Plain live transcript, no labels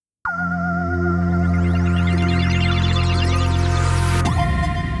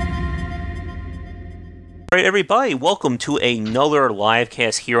Alright everybody, welcome to another live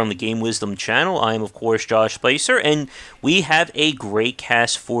cast here on the Game Wisdom channel. I am of course Josh Spicer, and we have a great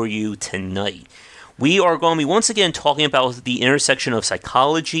cast for you tonight. We are going to be once again talking about the intersection of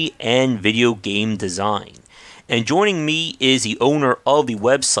psychology and video game design. And joining me is the owner of the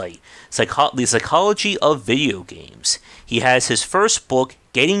website, The Psychology of Video Games. He has his first book,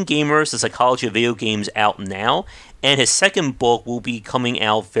 Getting Gamers, The Psychology of Video Games, out now, and his second book will be coming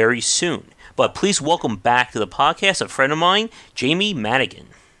out very soon. But please welcome back to the podcast a friend of mine, Jamie Madigan.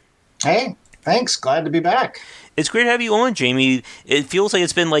 Hey, thanks. Glad to be back. It's great to have you on, Jamie. It feels like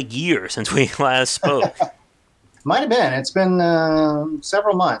it's been like years since we last spoke. Might have been. It's been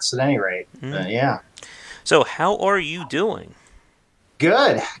several months at any rate. Yeah. So how are you doing?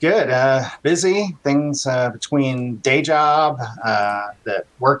 Good. Busy. Things between day job, that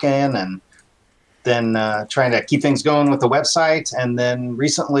working, and then trying to keep things going with the website, and then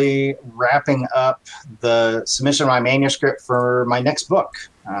recently wrapping up the submission of my manuscript for my next book,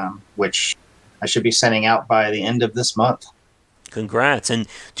 which I should be sending out by the end of this month. Congrats. And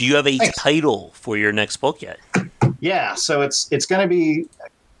do you have a title for your next book yet? Yeah, so it's going to be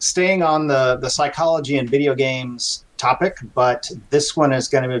staying on the psychology and video games topic, but this one is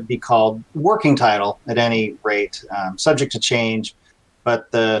going to be called working title at any rate, subject to change.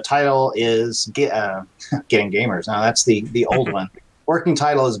 But the title is Getting Gamers. Now, that's the old one. Working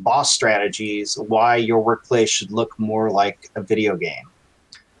title is Boss Strategies, Why Your Workplace Should Look More Like a Video Game.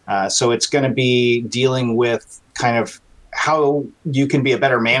 So it's going to be dealing with kind of how you can be a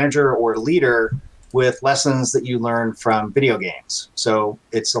better manager or leader with lessons that you learn from video games. So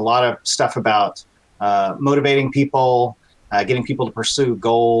it's a lot of stuff about motivating people, getting people to pursue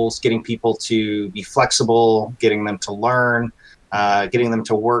goals, getting people to be flexible, getting them to learn, getting them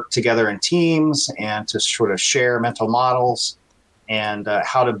to work together in teams and to sort of share mental models, and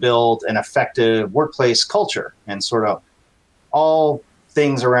how to build an effective workplace culture, and sort of all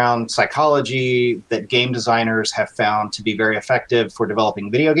things around psychology that game designers have found to be very effective for developing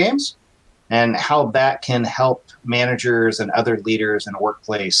video games, and how that can help managers and other leaders in a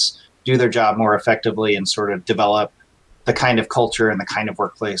workplace do their job more effectively and sort of develop the kind of culture and the kind of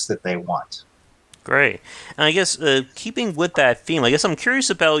workplace that they want. Great. And I guess keeping with that theme, I guess I'm curious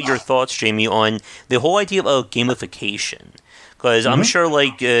about your thoughts, Jamie, on the whole idea of gamification. Because I'm sure,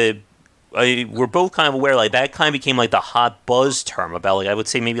 like, we're both kind of aware, like, that kind of became, like, the hot buzz term about, like, I would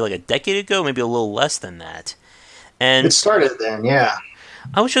say maybe, like, a decade ago, maybe a little less than that. And it started then, yeah.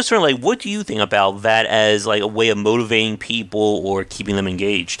 I was just wondering, like, what do you think about that as, like, a way of motivating people or keeping them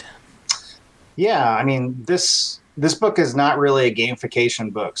engaged? Yeah, I mean, this book is not really a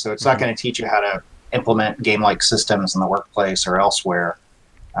gamification book, so it's not going to teach you how to implement game-like systems in the workplace or elsewhere.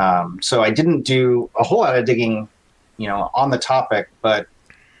 So I didn't do a whole lot of digging, on the topic, but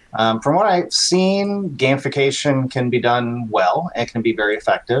from what I've seen, gamification can be done well. It can be very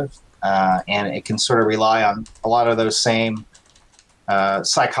effective, and it can sort of rely on a lot of those same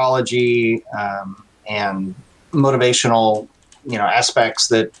psychology and motivational, aspects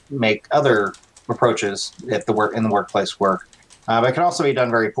that make other approaches in the workplace work. But it can also be done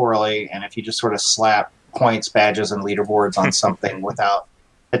very poorly, and if you just sort of slap points, badges, and leaderboards on something without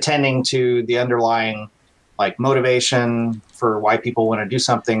attending to the underlying motivation for why people want to do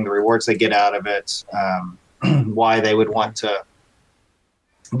something, the rewards they get out of it, why they would want to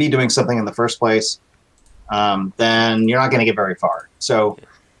be doing something in the first place, then you're not going to get very far. So,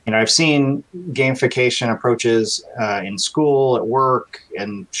 I've seen gamification approaches in school, at work,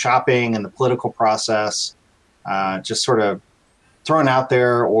 and shopping, and the political process, just sort of thrown out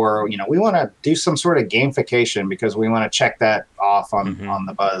there, or, we want to do some sort of gamification because we want to check that off on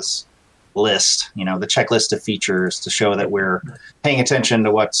the buzz list, the checklist of features to show that we're paying attention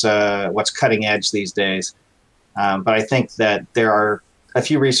to what's cutting edge these days. But I think that there are a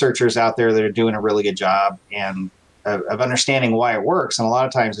few researchers out there that are doing a really good job and of understanding why it works. And a lot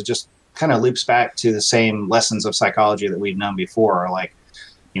of times it just kind of loops back to the same lessons of psychology that we've known before. Like,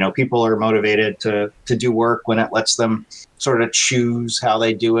 people are motivated to do work when it lets them sort of choose how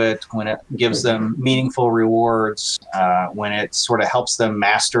they do it, when it gives them meaningful rewards, when it sort of helps them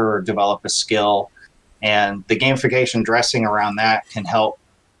master or develop a skill. And the gamification dressing around that can help,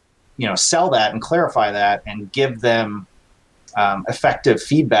 sell that and clarify that and give them effective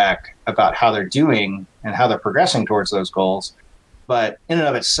feedback about how they're doing and how they're progressing towards those goals. But in and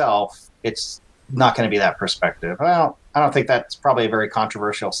of itself, it's not going to be that perspective. I don't think that's probably a very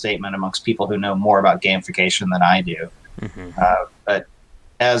controversial statement amongst people who know more about gamification than I do. But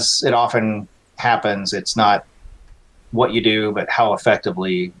as it often happens, it's not what you do, but how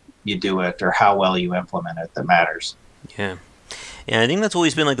effectively you do it or how well you implement it that matters. Yeah. And I think that's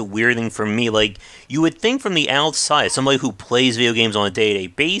always been like the weird thing for me. Like, you would think from the outside, somebody who plays video games on a day-to-day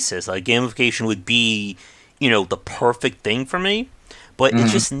basis, like gamification would be, the perfect thing for me. But it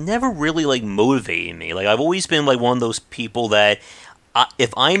just never really like motivated me. Like, I've always been like one of those people that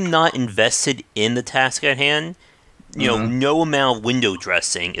if I'm not invested in the task at hand, no amount of window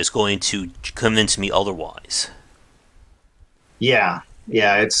dressing is going to convince me otherwise. Yeah,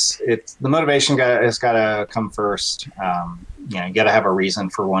 it's the motivation has got to come first. You got to have a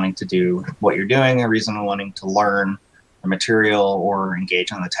reason for wanting to do what you're doing, a reason for wanting to learn the material or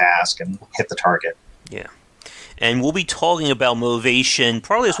engage on the task and hit the target. Yeah. And we'll be talking about motivation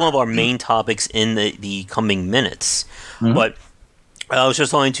probably as one of our main topics in the coming minutes. But I was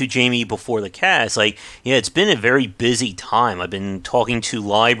just talking to Jamie before the cast, it's been a very busy time. I've been talking to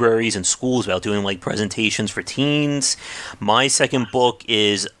libraries and schools about doing, presentations for teens. My second book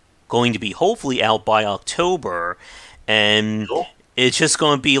is going to be hopefully out by October, and it's just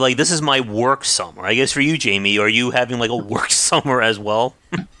going to be, this is my work summer. I guess for you, Jamie, are you having, a work summer as well?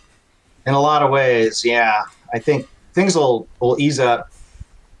 In a lot of ways, yeah. I think things will ease up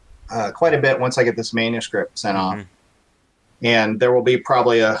quite a bit once I get this manuscript sent off. And there will be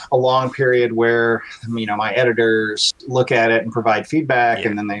probably a long period where, my editors look at it and provide feedback,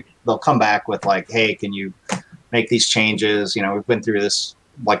 and then they'll come back with hey, can you make these changes? We've been through this,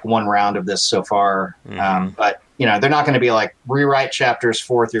 one round of this so far. But, they're not going to be rewrite chapters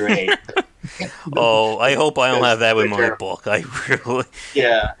 4 through 8. Oh, I hope I don't have that with my book. I really...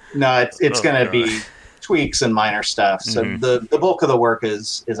 Yeah. No, it's going to be tweaks and minor stuff. So the bulk of the work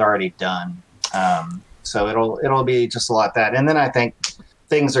is already done. So it'll be just a lot of that. And then I think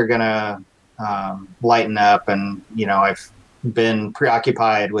things are going to lighten up, and, I've been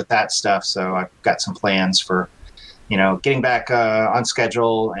preoccupied with that stuff. So I've got some plans for, getting back on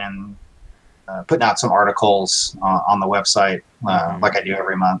schedule and putting out some articles on the website like I do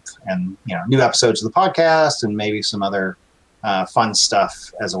every month, and, new episodes of the podcast and maybe some other fun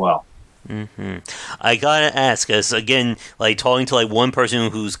stuff as well. I gotta ask, as again, talking to one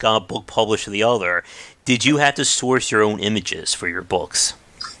person who's got a book published to the other, did you have to source your own images for your books?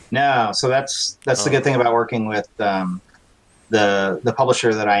 No, so that's the good thing about working with the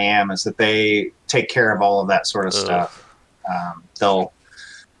publisher that I am, is that they take care of all of that sort of stuff. They'll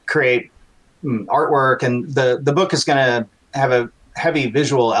create artwork, and the book is going to have a heavy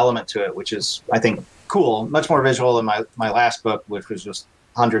visual element to it, which is, I think, cool. Much more visual than my last book, which was just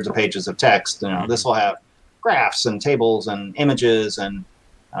hundreds of pages of text. This will have graphs and tables and images and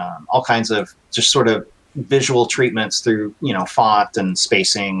all kinds of just sort of visual treatments through, font and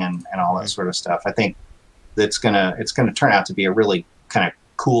spacing and all that sort of stuff. I think it's gonna turn out to be a really kind of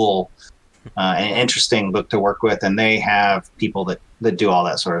cool and interesting book to work with. And they have people that do all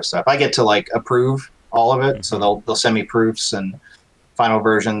that sort of stuff. I get to approve all of it, so they'll send me proofs and final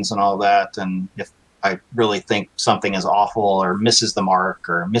versions and all that. And if I really think something is awful or misses the mark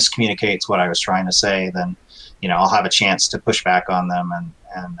or miscommunicates what I was trying to say, then, I'll have a chance to push back on them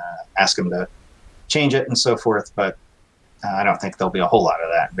and ask them to change it and so forth. But I don't think there'll be a whole lot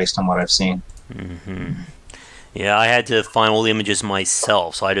of that based on what I've seen. Yeah, I had to find all the images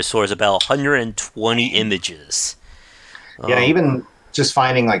myself, so I had to source about 120 images. Yeah, even just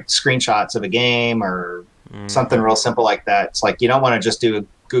finding screenshots of a game or something real simple like that. It's you don't want to just do a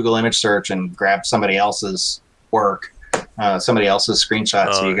Google image search and grab somebody else's work, somebody else's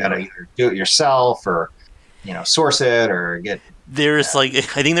screenshot. So you got to either do it yourself or, source it or get. There's I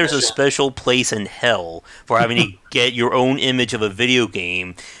think there's a special place in hell for having to get your own image of a video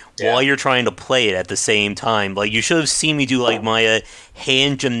game while you're trying to play it at the same time. You should have seen me do my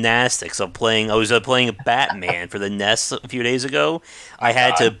hand gymnastics of playing. I was playing Batman for the NES a few days ago. I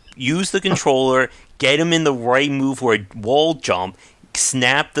had to use the controller, get him in the right move for a wall jump,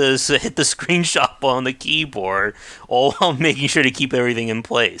 hit the screenshot on the keyboard, all while making sure to keep everything in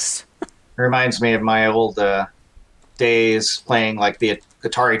place. It reminds me of my old days playing the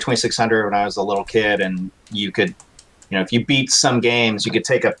Atari 2600 when I was a little kid, and you could, if you beat some games, you could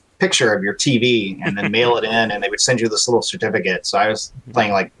take a picture of your TV and then mail it in, and they would send you this little certificate. So I was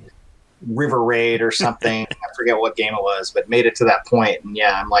playing River Raid or something. I forget what game it was, but made it to that point. And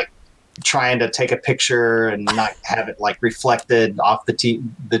I'm trying to take a picture and not have it reflected off the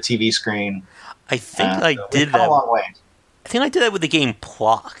TV screen. I think I did that. A long way. I think I did that with the game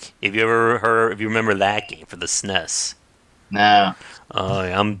Plock. If you remember that game for the SNES. No.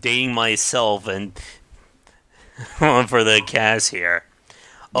 I'm dating myself and for the cast here.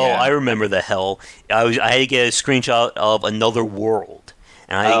 Oh, I remember the hell. I had to get a screenshot of Another World,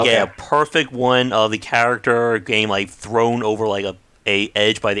 and I had to get a perfect one of the character game thrown over a a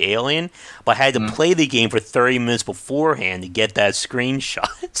edge by the alien, but I had to play the game for 30 minutes beforehand to get that screenshot.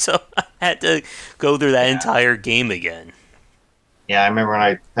 So I had to go through that entire game again. Yeah, I remember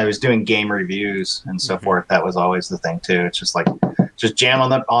when I was doing game reviews and so forth. That was always the thing too. It's just like jam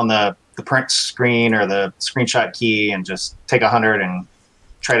on the print screen or the screenshot key and just take 100 and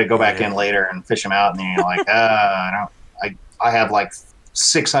try to go back in later and fish them out. And then you're like, I have like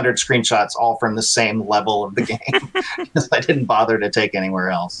 600 screenshots all from the same level of the game because I didn't bother to take anywhere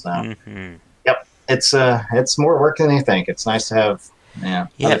else. So, yep, it's more work than you think. It's nice to have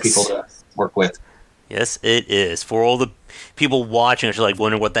other people to work with. Yes, it is. For all the people watching, it's like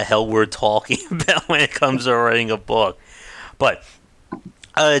wondering what the hell we're talking about when it comes to writing a book. But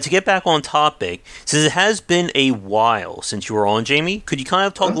to get back on topic, since it has been a while since you were on, Jamie, could you kind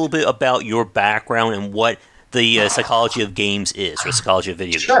of talk a little bit about your background and what the psychology of games is, or psychology of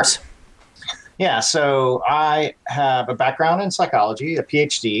video games? Yeah, so I have a background in psychology, a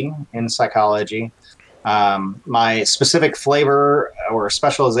PhD in psychology. My specific flavor or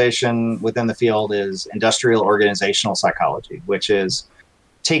specialization within the field is industrial organizational psychology, which is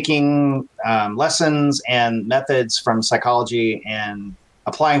taking lessons and methods from psychology and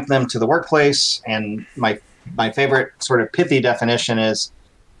applying them to the workplace. And my favorite sort of pithy definition is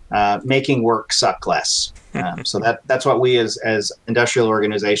making work suck less. So that's what we as industrial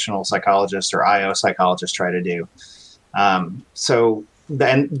organizational psychologists or IO psychologists try to do. So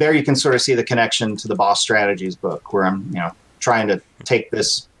then there you can sort of see the connection to the Boss Strategies book, where I'm trying to take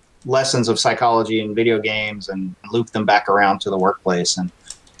this lessons of psychology in video games and loop them back around to the workplace and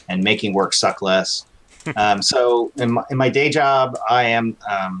making work suck less. So in my day job, I am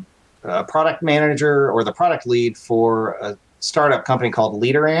a product manager or the product lead for a startup company called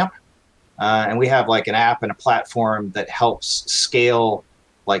LeaderAmp. And we have like an app and a platform that helps scale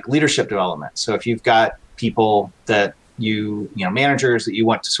like leadership development. So if you've got people that managers that you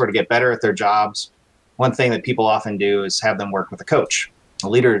want to sort of get better at their jobs, one thing that people often do is have them work with a coach, a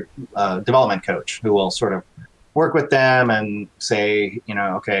leader development coach, who will sort of work with them and say,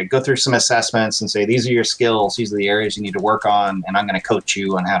 okay, go through some assessments and say, these are your skills, these are the areas you need to work on, and I'm going to coach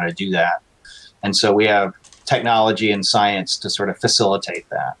you on how to do that. And so we have technology and science to sort of facilitate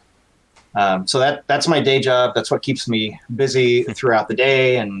that. So that's my day job. That's what keeps me busy throughout the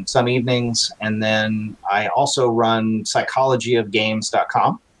day and some evenings. And then I also run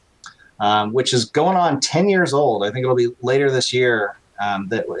psychologyofgames.com, which is going on 10 years old. I think it'll be later this year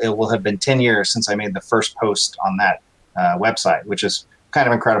that it will have been 10 years since I made the first post on that website, which is kind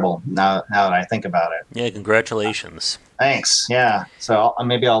of incredible now that I think about it. Yeah, congratulations. Thanks. Yeah. So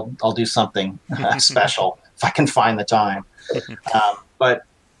maybe I'll do something special if I can find the time. But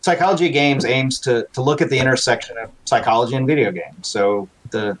Psychology of Games aims to look at the intersection of psychology and video games. So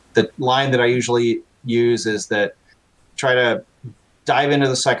the line that I usually use is that try to dive into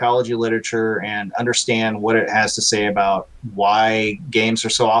the psychology literature and understand what it has to say about why games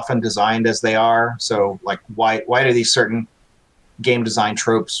are so often designed as they are. So like why do these certain game design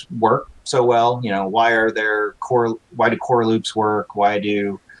tropes work so well? Why do core loops work? Why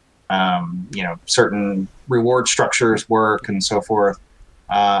do certain reward structures work and so forth?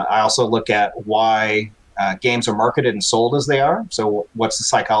 I also look at why games are marketed and sold as they are. So what's the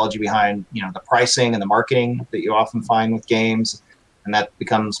psychology behind, the pricing and the marketing that you often find with games? And that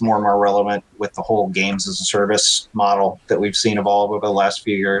becomes more and more relevant with the whole games as a service model that we've seen evolve over the last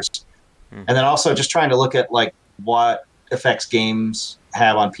few years. And then also just trying to look at like what effects games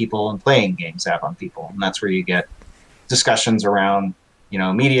have on people and playing games have on people. And that's where you get discussions around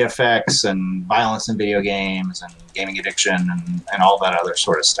media effects and violence in video games and gaming addiction and all that other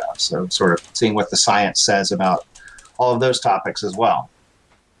sort of stuff. So sort of seeing what the science says about all of those topics as well.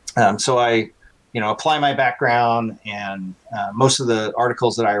 So I, apply my background, and most of the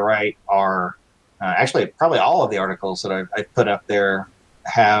articles that I write are actually probably all of the articles that I put up there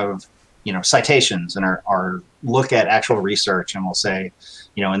have, citations and are look at actual research, and will say,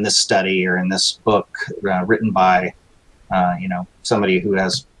 in this study or in this book written by somebody who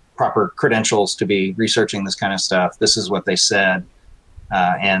has proper credentials to be researching this kind of stuff, this is what they said.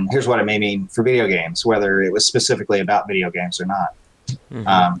 And here's what it may mean for video games, whether it was specifically about video games or not.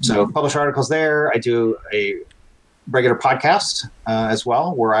 So publish articles there. I do a regular podcast as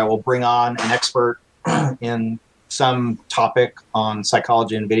well, where I will bring on an expert in some topic on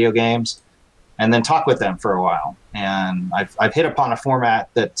psychology in video games and then talk with them for a while. And I've hit upon a format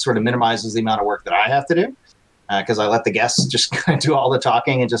that sort of minimizes the amount of work that I have to do, because I let the guests just kind of do all the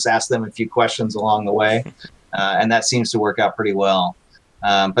talking and just ask them a few questions along the way. And that seems to work out pretty well.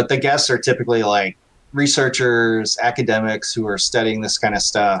 But the guests are typically like researchers, academics who are studying this kind of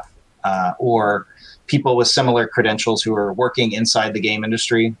stuff, or people with similar credentials who are working inside the game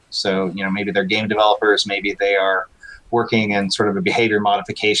industry. So, maybe they're game developers, maybe they are working in sort of a behavior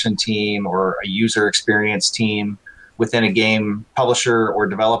modification team or a user experience team within a game publisher or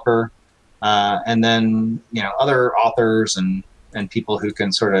developer. And then, other authors and people who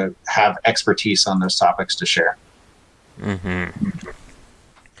can sort of have expertise on those topics to share. Mm-hmm.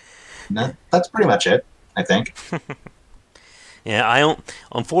 That's pretty much it, I think. Yeah,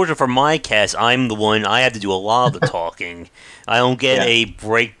 unfortunately for my cast, I'm the one, I had to do a lot of the talking. I don't get a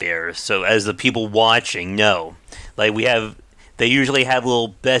break there, so as the people watching know. Like, they usually have little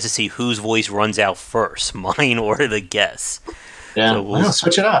bets to see whose voice runs out first, mine or the guest. Yeah, so we'll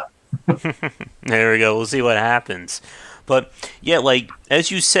switch it up. There we go, we'll see what happens. But, yeah, like, as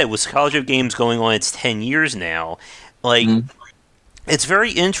you said, with College of Games going on, it's 10 years now, like, it's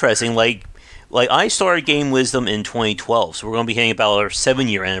very interesting, like, I started Game Wisdom in 2012, so we're going to be hitting about our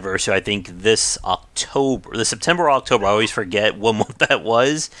 7-year anniversary, I think, this September or October. I always forget what month that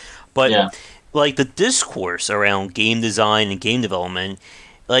was. But, like, the discourse around game design and game development,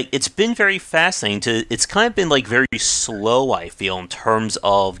 like, it's been very fascinating. It's kind of been, like, very slow, I feel, in terms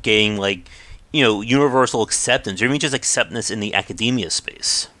of getting, like, universal acceptance, or even just acceptance in the academia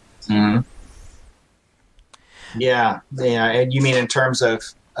space. Mm-hmm. Yeah. You mean in terms of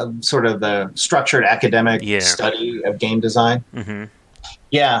sort of the structured academic study of game design? Mm-hmm.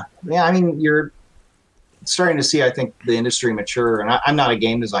 Yeah. I mean, you're starting to see, I think, the industry mature. And I'm not a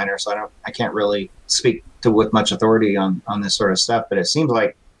game designer, so I can't really speak with much authority on this sort of stuff. But it seems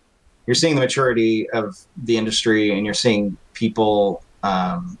like you're seeing the maturity of the industry, and you're seeing people,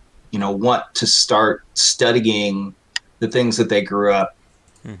 want to start studying the things that they grew up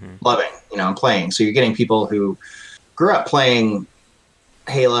loving, and playing. So you're getting people who grew up playing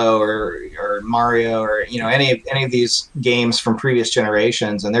Halo or Mario or any of these games from previous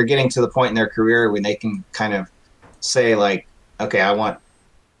generations, and they're getting to the point in their career when they can kind of say, like, okay, I want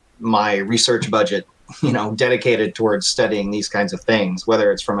my research budget dedicated towards studying these kinds of things,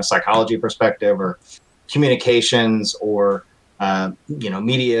 whether it's from a psychology perspective or communications or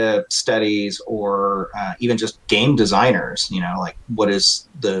media studies or even just game designers. Like, what is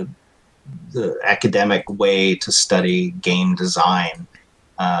the academic way to study game design,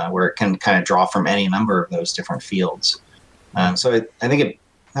 where it can kind of draw from any number of those different fields. So I think it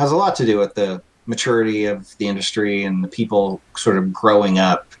has a lot to do with the maturity of the industry and the people sort of growing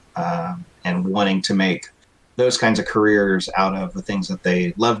up and wanting to make those kinds of careers out of the things that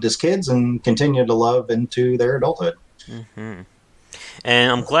they loved as kids and continue to love into their adulthood. Mm-hmm.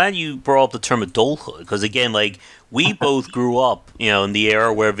 And I'm glad you brought up the term adulthood, because again, like, we both grew up, in the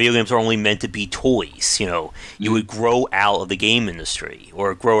era where video games are only meant to be toys. You would grow out of the game industry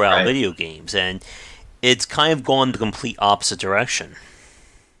or grow out of video games, and it's kind of gone the complete opposite direction.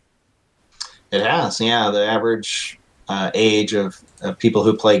 It has, yeah. The average age of people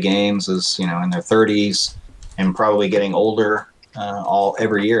who play games is, in their 30s and probably getting older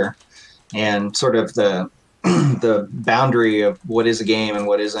every year. And sort of the boundary of what is a game and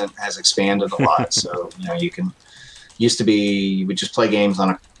what isn't has expanded a lot. So, you would just play games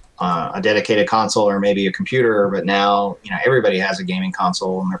on a dedicated console or maybe a computer, but now, everybody has a gaming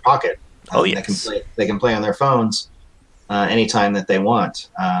console in their pocket. Yes. They can play on their phones anytime that they want.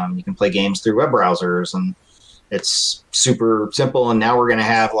 You can play games through web browsers, and it's super simple. And now we're going to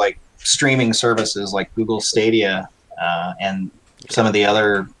have, like, streaming services like Google Stadia and some of the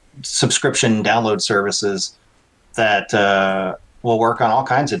other subscription download services that will work on all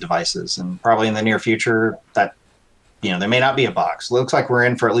kinds of devices. And probably in the near future that, there may not be a box. It looks like we're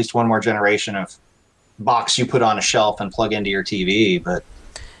in for at least one more generation of box you put on a shelf and plug into your TV. But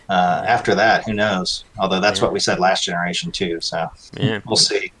after that, who knows? Although that's what we said last generation too. So we'll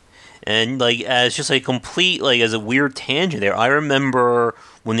see. And, like, as just a complete, like, as a weird tangent there, I remember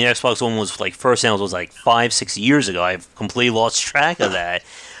when the Xbox One was, like, first announced, was like 5-6 years ago. I've completely lost track of that.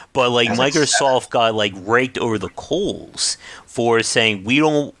 But, like, Microsoft got, like, raked over the coals for saying, we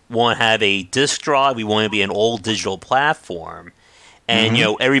don't want to have a disk drive, we want to be an all-digital platform. And,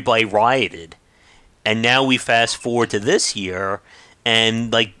 everybody rioted. And now we fast forward to this year,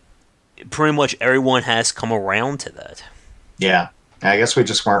 and, like, pretty much everyone has come around to that. Yeah. I guess we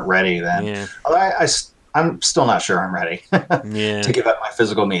just weren't ready then. Yeah. I'm still not sure I'm ready to give up my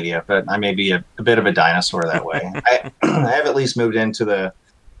physical media, but I may be a bit of a dinosaur that way. I have at least moved into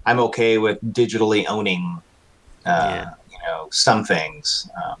I'm okay with digitally owning, some things,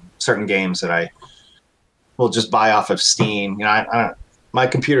 certain games that I will just buy off of Steam. My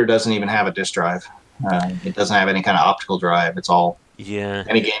computer doesn't even have a disk drive. It doesn't have any kind of optical drive. It's all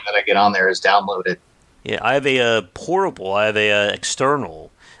any game that I get on there is downloaded. Yeah, I have a portable. I have a external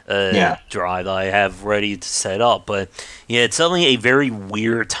drive that I have ready to set up. But yeah, it's suddenly a very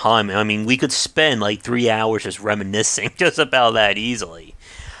weird time. I mean, we could spend like 3 hours just reminiscing just about that easily.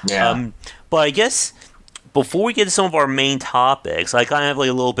 Yeah. But I guess before we get to some of our main topics, I kind of have like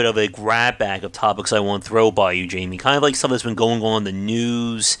a little bit of a grab bag of topics I want to throw by you, Jamie. Kind of like stuff that's been going on in the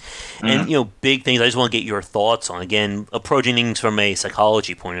news, and big things. I just want to get your thoughts on. Again, approaching things from a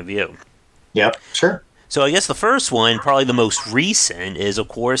psychology point of view. Yep. Sure. So I guess the first one, probably the most recent, is of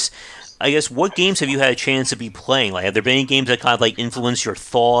course, I guess what games have you had a chance to be playing? Like, have there been any games that kind of like influenced your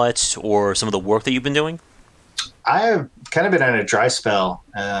thoughts or some of the work that you've been doing? I've kind of been in a dry spell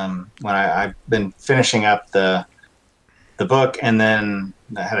when I've been finishing up the book, and then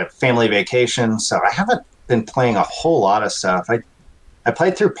I had a family vacation, so I haven't been playing a whole lot of stuff. I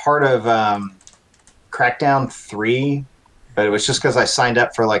played through part of Crackdown 3, but it was just because I signed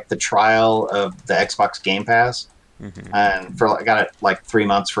up for like the trial of the Xbox Game Pass, and I got it like 3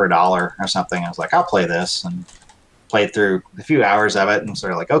 months for $1 or something. I was like, I'll play this, and played through a few hours of it, and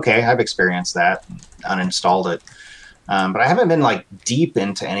sort of like, okay, I've experienced that, and uninstalled it. But I haven't been like deep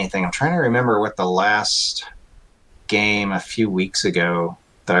into anything. I'm trying to remember what the last game a few weeks ago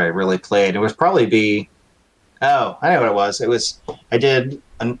that I really played. It was probably I know what it was. I did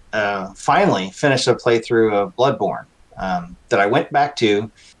finally finished a playthrough of Bloodborne that I went back to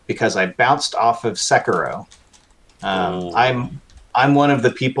because I bounced off of Sekiro. I'm one of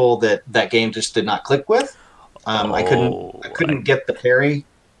the people that game just did not click with. I couldn't get the parry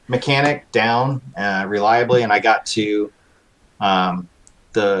mechanic down reliably, and I got to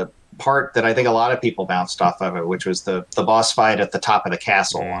the part that I think a lot of people bounced off of it, which was the boss fight at the top of the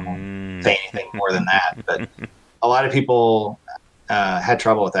castle. I won't say anything more than that, but a lot of people had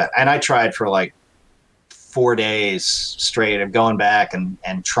trouble with that, and I tried for like 4 days straight of going back and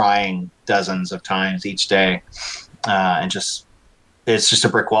trying dozens of times each day, and it's just a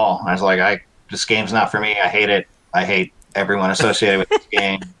brick wall. I was like, this game's not for me. I hate it. I hate everyone associated with this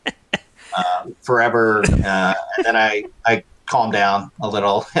game forever. And then I calmed down a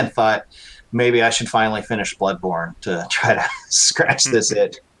little and thought maybe I should finally finish Bloodborne to try to scratch this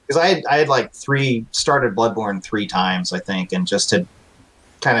itch. Because I had like started Bloodborne 3 times, I think, and just had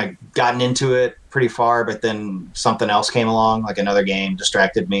kind of gotten into it pretty far, but then something else came along, like another game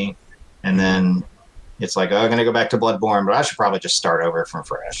distracted me. And then it's like, I'm going to go back to Bloodborne, but I should probably just start over from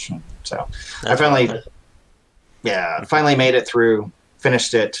fresh. So I finally made it through,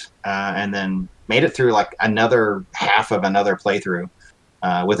 finished it, and then made it through like another half of another playthrough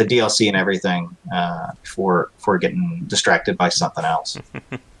with a DLC and everything before getting distracted by something else.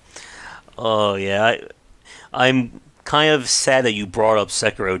 Oh, yeah. I'm kind of sad that you brought up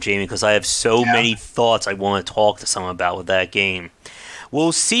Sekiro, Jamie, because I have so many thoughts I want to talk to someone about with that game.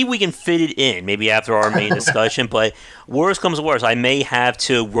 We'll see if we can fit it in, maybe after our main discussion, but worst comes to worst, I may have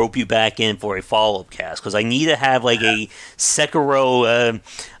to rope you back in for a follow-up cast, because I need to have like a Sekiro,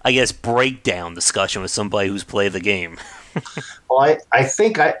 breakdown discussion with somebody who's played the game. Well, I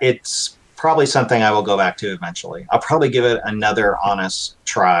think it's probably something I will go back to eventually. I'll probably give it another honest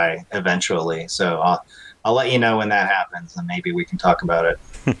try eventually, so I'll let you know when that happens, and maybe we can talk about it.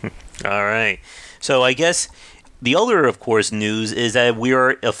 All right. So I guess the other, of course, news is that we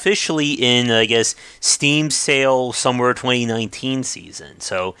are officially in, Steam sale summer 2019 season.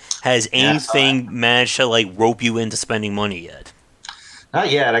 So has anything managed to, rope you into spending money yet? Not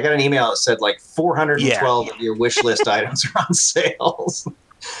yet. I got an email that said, 412 of your wish list items are on sales,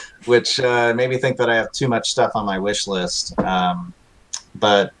 which made me think that I have too much stuff on my wish list.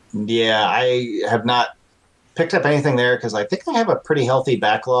 But, yeah, I have not picked up anything there because I think I have a pretty healthy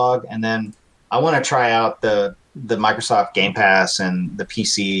backlog, and then I want to try out the Microsoft Game Pass and the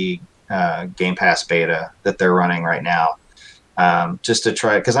PC Game Pass beta that they're running right now, just to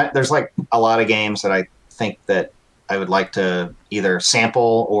try, because there's a lot of games that I think that I would like to either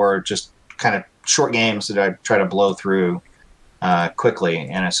sample or just kind of short games that I try to blow through quickly,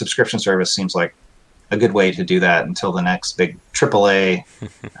 and a subscription service seems like a good way to do that until the next big AAA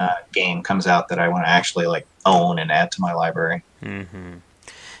game comes out that I want to actually own and add to my library. Mm-hmm.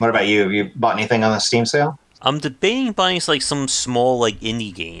 What about you? Have you bought anything on the Steam sale? I'm debating buying some small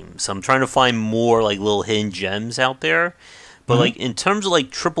indie games. I'm trying to find more little hidden gems out there. But in terms of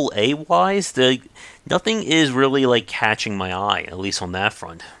AAA wise, nothing is really catching my eye, at least on that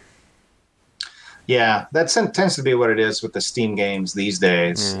front. Yeah, that tends to be what it is with the Steam games these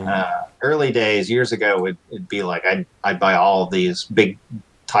days. Early days, years ago, it'd be I'd buy all of these big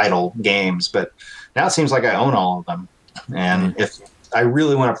title games, but now it seems like I own all of them. And if I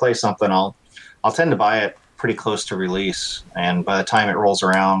really want to play something, I'll tend to buy it pretty close to release, and by the time it rolls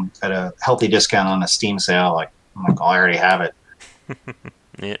around at a healthy discount on a Steam sale, I'm I already have it.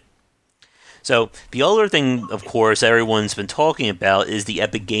 Yeah. So the other thing, of course, everyone's been talking about is the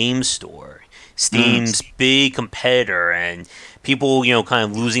Epic Games Store, Steam's big competitor, and people,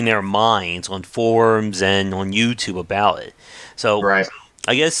 kind of losing their minds on forums and on YouTube about it. So, Right.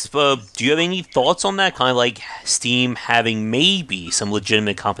 I guess, do you have any thoughts on that? Kind of like Steam having maybe some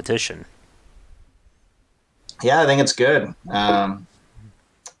legitimate competition. Yeah, I think it's good.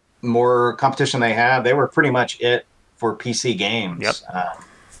 More competition they have. They were pretty much it for PC games. Yep.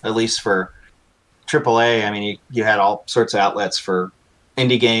 At least for AAA. I mean, you had all sorts of outlets for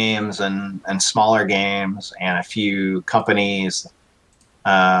indie games and smaller games, and a few companies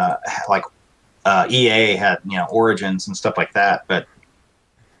like EA had Origins and stuff like that. But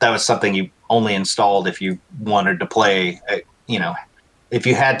that was something you only installed if you wanted to play. If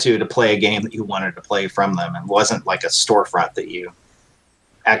you had to play a game that you wanted to play from them, and wasn't like a storefront that you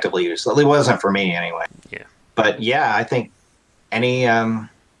actively used. It wasn't for me anyway. Yeah. But yeah, I think any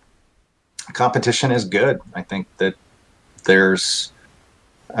competition is good. I think that there's,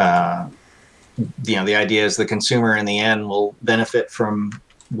 the idea is the consumer in the end will benefit from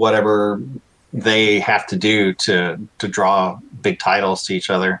whatever they have to do to draw big titles to each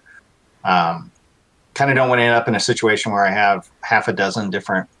other. Kind of don't want to end up in a situation where I have half a dozen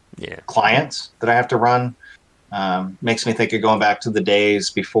different clients that I have to run. Makes me think of going back to the days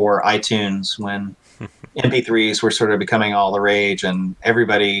before iTunes, when MP3s were sort of becoming all the rage, and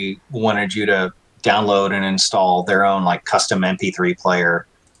everybody wanted you to download and install their own like custom MP3 player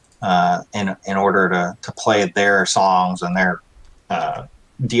in order to play their songs and their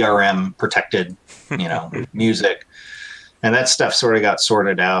DRM protected, music. And that stuff sort of got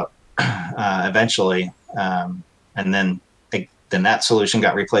sorted out eventually, and then that solution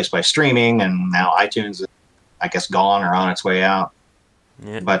got replaced by streaming, and now iTunes is, I guess, gone or on its way out.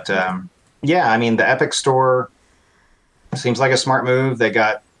 Yeah. But I mean, the Epic Store seems like a smart move. They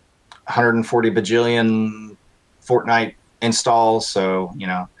got 140 bajillion Fortnite installs, so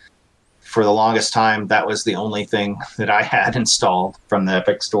for the longest time that was the only thing that I had installed from the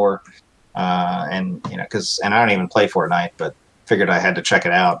Epic Store, and I don't even play Fortnite, but figured I had to check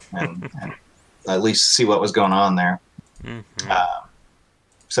it out and at least see what was going on there. Mm-hmm.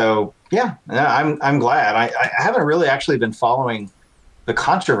 So yeah, I'm glad. I haven't really actually been following the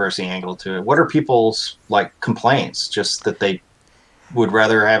controversy angle to it. What are people's complaints? Just that they would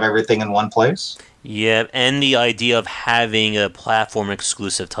rather have everything in one place? Yeah, and the idea of having platform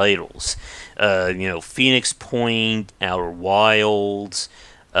exclusive titles. Phoenix Point, Outer Wilds.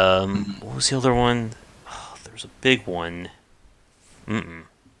 What was the other one? Oh, there's a big one.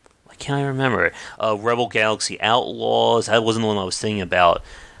 Why can't I remember it? Rebel Galaxy Outlaws. That wasn't the one I was thinking about.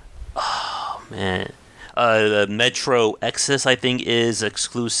 Oh, man. Metro Exodus, I think, is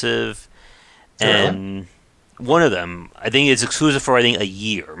exclusive. And one of them, I think, is exclusive for, a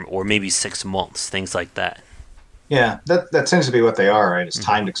year or maybe 6 months, things like that. Yeah, that seems to be what they are, right? It's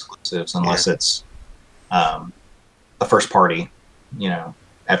timed exclusives, unless it's a first party,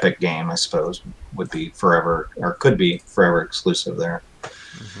 Epic game, I suppose, would be forever, or could be forever exclusive there.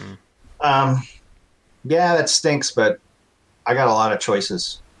 Mm-hmm. Yeah, that stinks, but I got a lot of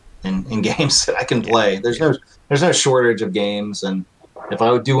choices in games that I can play. There's no shortage of games, and if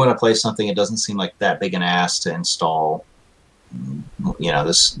I do want to play something, it doesn't seem like that big an ass to install,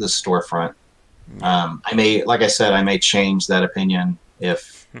 this storefront. I may change that opinion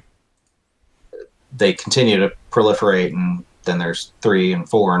if they continue to proliferate, and then there's 3 and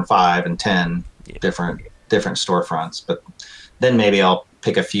 4 and 5 and 10 different storefronts. But then maybe I'll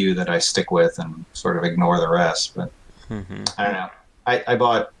pick a few that I stick with and sort of ignore the rest. But I don't know. I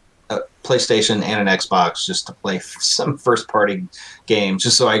bought a PlayStation and an Xbox just to play some first-party games,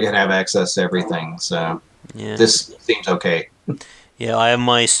 just so I could have access to everything. So this seems okay. Yeah, I have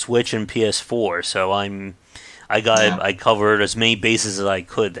my Switch and PS4, so I covered as many bases as I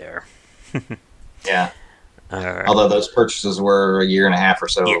could there. Yeah. Although those purchases were a year and a half or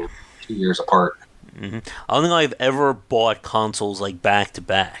so, 2 years apart. Mm-hmm. I don't think I've ever bought consoles back to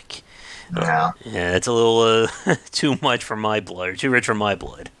back. Yeah. Yeah, it's a little too much for my blood, or too rich for my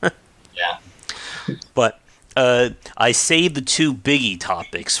blood. Yeah. But I saved the 2 biggie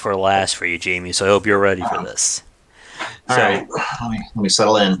topics for last for you, Jamie, so I hope you're ready for this. All right. Let me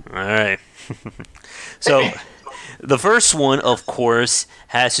settle in. All right. So, the first one, of course,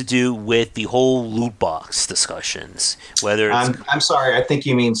 has to do with the whole loot box discussions. Whether it's... I'm sorry. I think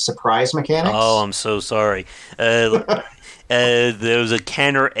you mean surprise mechanics. Oh, I'm so sorry. There's a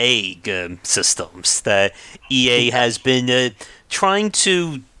Canner Egg systems that EA has been trying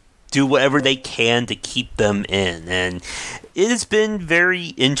to do whatever they can to keep them in. And it has been very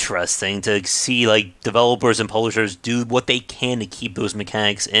interesting to see like developers and publishers do what they can to keep those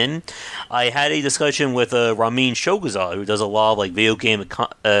mechanics in. I had a discussion with Ramin Shogazad, who does a lot of like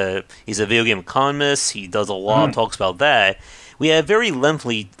he's a video game economist. He does a lot of talks about that. We had a very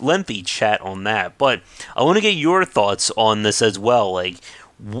lengthy chat on that, but I want to get your thoughts on this as well. Like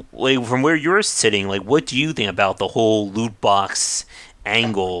from where you're sitting, like what do you think about the whole loot box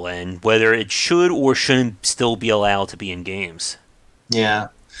angle and whether it should or shouldn't still be allowed to be in games? Yeah.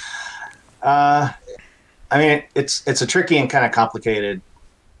 I mean, it's a tricky and kind of complicated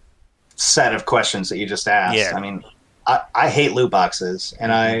set of questions that you just asked. Yeah. I mean, I hate loot boxes,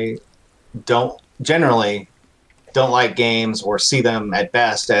 and I generally don't like games or see them at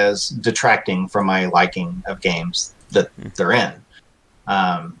best as detracting from my liking of games that they're in,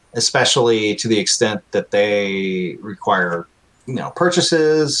 especially to the extent that they require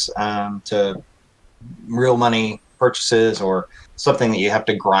purchases, to real money purchases, or something that you have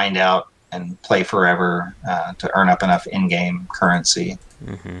to grind out and play forever to earn up enough in-game currency.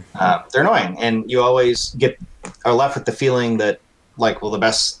 They're annoying, and you always are left with the feeling that, like, well,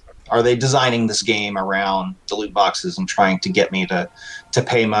 are they designing this game around the loot boxes and trying to get me to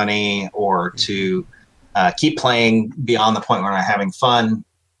pay money or to keep playing beyond the point where I'm having fun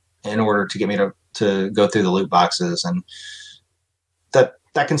in order to get me to go through the loot boxes? And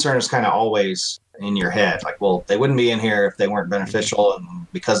that concern is kind of always in your head. Like, well, they wouldn't be in here if they weren't beneficial, and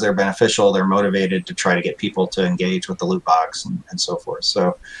because they're beneficial, they're motivated to try to get people to engage with the loot box and so forth.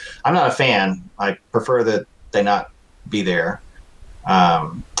 So I'm not a fan. I prefer that they not be there.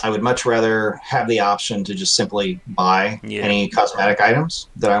 I would much rather have the option to just simply buy any cosmetic items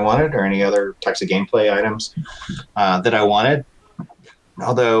that I wanted, or any other types of gameplay items that I wanted.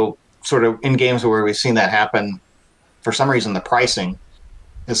 Although, sort of in games where we've seen that happen, for some reason the pricing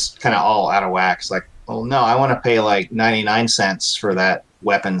is kind of all out of whack. It's like, well, no, I want to pay like 99 cents for that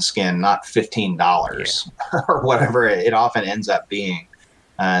weapon skin, not $15 or whatever it often ends up being,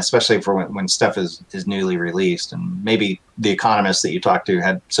 especially for when stuff is newly released. And maybe the economist that you talked to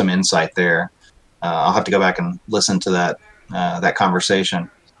had some insight there. I'll have to go back and listen to that conversation.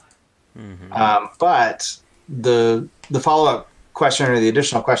 But the follow-up question, or the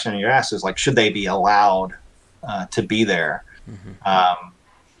additional question you asked, is like, should they be allowed to be there?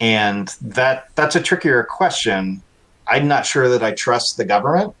 And that's a trickier question. I'm not sure that I trust the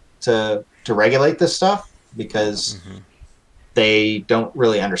government to regulate this stuff, because they don't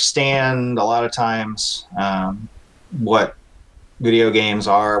really understand a lot of times what video games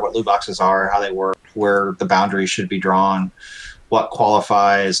are, what loot boxes are, how they work, where the boundaries should be drawn, what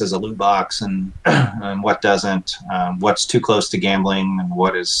qualifies as a loot box and what doesn't, what's too close to gambling and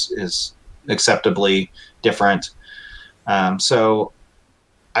what is acceptably different. So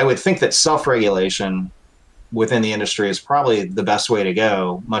I would think that self-regulation within the industry is probably the best way to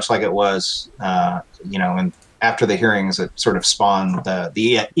go, much like it was, and after the hearings that sort of spawned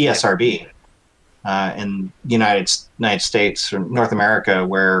the ESRB in the United States or North America,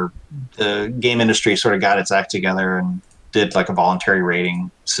 where the game industry sort of got its act together and did like a voluntary rating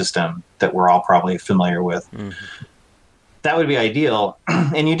system that we're all probably familiar with. That would be ideal.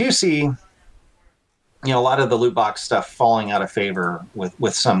 And you do see, a lot of the loot box stuff falling out of favor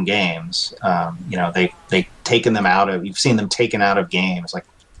with some games. They've taken them out of, you've seen them taken out of games. Like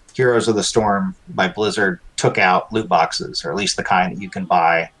Heroes of the Storm by Blizzard took out loot boxes, or at least the kind that you can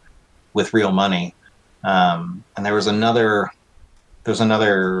buy with real money. And there's another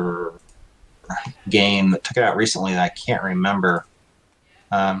game that took it out recently that I can't remember.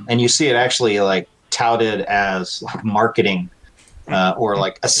 And you see it actually like touted as like marketing, or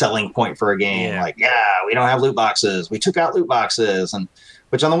like a selling point for a game. Like, we don't have loot boxes. We took out loot boxes, and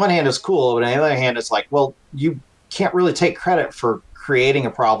which on the one hand is cool, but on the other hand, it's like, well, you can't really take credit for creating a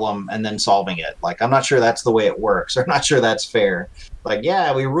problem and then solving it. Like, I'm not sure that's the way it works. I'm not sure that's fair. Like,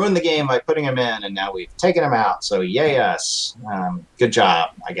 we ruined the game by putting them in, and now we've taken them out. So yay us. Good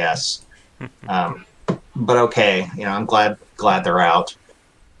job, I guess. But okay, I'm glad they're out.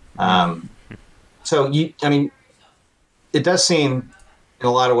 It does seem in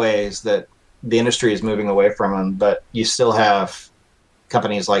a lot of ways that the industry is moving away from them, but you still have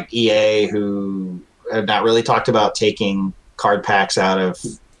companies like EA who have not really talked about taking card packs out of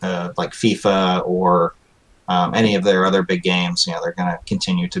like FIFA or any of their other big games. They're going to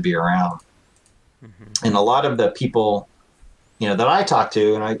continue to be around. And a lot of the people, that I talked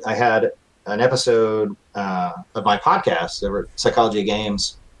to, and I had an episode of my podcast over at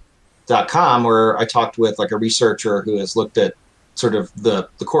psychologygames.com where I talked with like a researcher who has looked at sort of the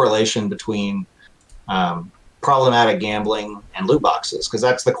correlation between problematic gambling and loot boxes? Because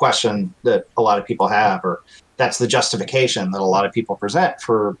that's the question that a lot of people have, or that's the justification that a lot of people present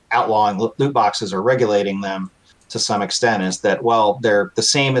for outlawing loot boxes or regulating them to some extent, is that, well, they're the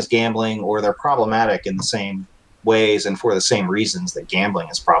same as gambling, or they're problematic in the same ways and for the same reasons that gambling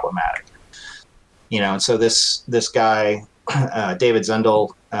is problematic. And so this guy, David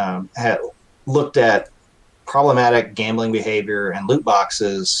Zundel, had looked at problematic gambling behavior and loot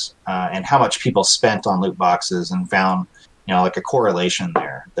boxes and how much people spent on loot boxes, and found, like a correlation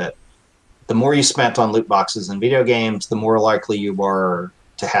there, that the more you spent on loot boxes in video games, the more likely you were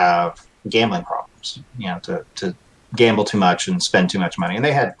to have gambling problems, to gamble too much and spend too much money. And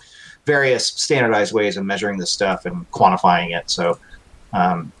they had various standardized ways of measuring this stuff and quantifying it. So,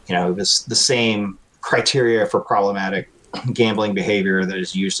 it was the same criteria for problematic gambling behavior that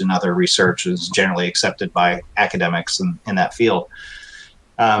is used in other research, is generally accepted by academics in that field.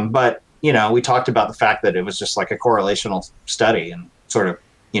 But, we talked about the fact that it was just like a correlational study, and sort of,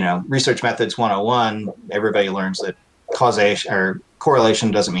 research methods 101, everybody learns that causation or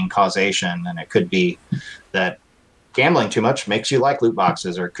correlation doesn't mean causation. And it could be that gambling too much makes you like loot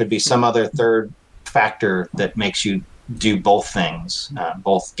boxes, or it could be some other third factor that makes you do both things,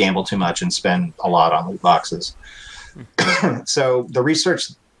 both gamble too much and spend a lot on loot boxes. So the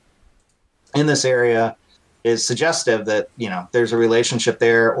research in this area is suggestive that, there's a relationship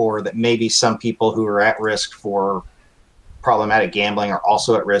there, or that maybe some people who are at risk for problematic gambling are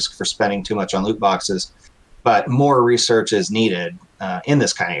also at risk for spending too much on loot boxes. But more research is needed in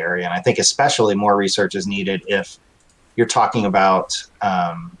this kind of area. And I think especially more research is needed if you're talking about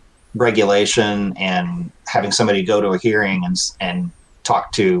regulation and having somebody go to a hearing and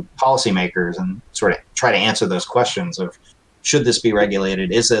talk to policymakers and sort of try to answer those questions of, should this be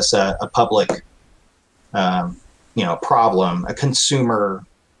regulated? Is this a public, problem, a consumer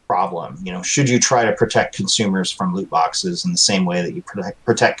problem? Should you try to protect consumers from loot boxes in the same way that you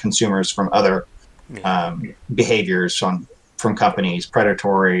protect consumers from other behaviors from companies,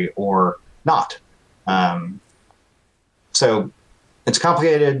 predatory or not? So it's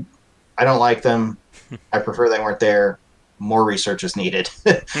complicated. I don't like them. I prefer they weren't there. More research is needed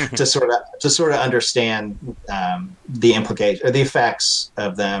to sort of understand the implication or the effects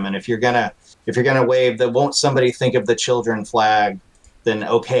of them. And if you're gonna wave the "won't somebody think of the children" flag, then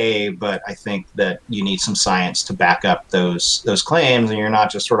okay. But I think that you need some science to back up those claims, and you're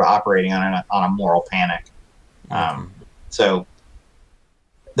not just sort of operating on a moral panic. So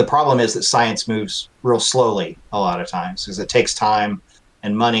the problem is that science moves real slowly a lot of times, because it takes time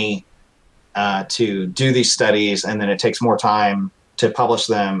and money to do these studies, and then it takes more time to publish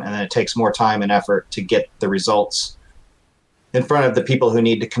them, and then it takes more time and effort to get the results in front of the people who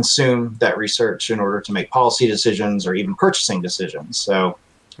need to consume that research in order to make policy decisions or even purchasing decisions. So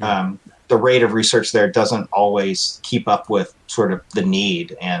the rate of research there doesn't always keep up with sort of the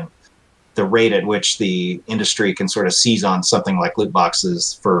need and the rate at which the industry can sort of seize on something like loot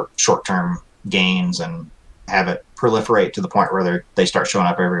boxes for short-term gains and have it proliferate to the point where they start showing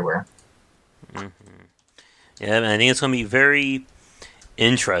up everywhere. Mm-hmm. Yeah, I think it's going to be very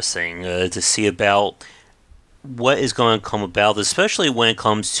interesting to see about what is going to come about, especially when it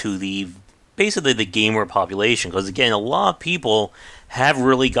comes to basically the gamer population. Because again, a lot of people have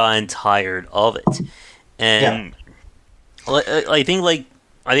really gotten tired of it, and I think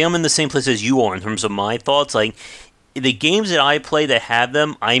I'm in the same place as you are in terms of my thoughts. Like, the games that I play that have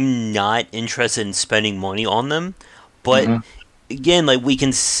them, I'm not interested in spending money on them. But again, we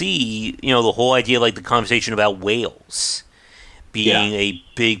can see, the whole idea, the conversation about whales being a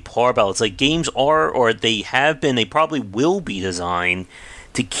big part about it. It's like games are, or they have been, they probably will be designed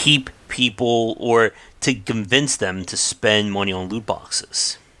to keep people, or to convince them to spend money on loot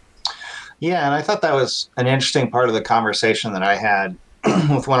boxes. Yeah, and I thought that was an interesting part of the conversation that I had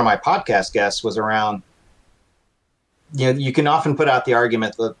with one of my podcast guests, was around, you can often put out the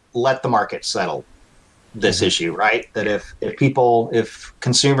argument that let the market settle this issue, right? That if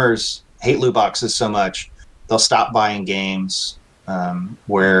consumers hate loot boxes so much, they'll stop buying games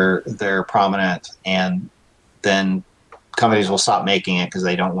where they're prominent, and then companies will stop making it because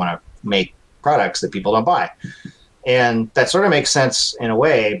they don't want to make products that people don't buy. And that sort of makes sense in a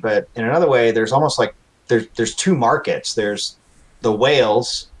way, but in another way, there's almost like there's two markets. There's the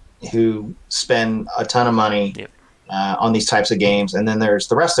whales who spend a ton of money on these types of games, and then there's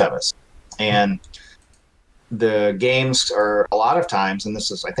the rest of us. And the games are a lot of times, and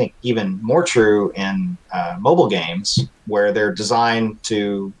this is, I think, even more true in mobile games, where they're designed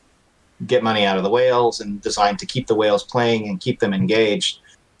to get money out of the whales and designed to keep the whales playing and keep them engaged.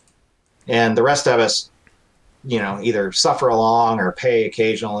 And the rest of us, either suffer along or pay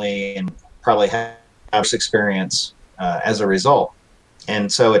occasionally and probably have experience as a result.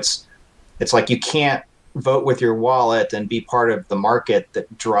 And so it's like you can't vote with your wallet and be part of the market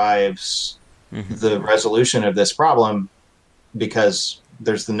that drives the resolution of this problem, because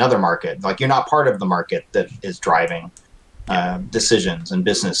there's another market. Like, you're not part of the market that is driving decisions and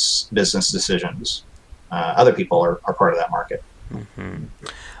business decisions. Other people are part of that market.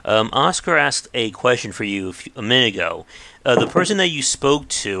 Oscar asked a question for you a minute ago. The person that you spoke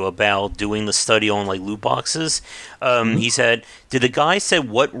to about doing the study on like loot boxes, he said, did the guy say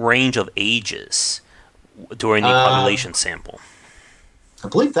what range of ages during the population sample? I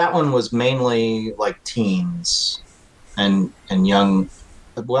believe that one was mainly like teens and young.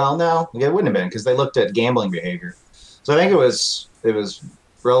 Well, no, it wouldn't have been, because they looked at gambling behavior. So I think it was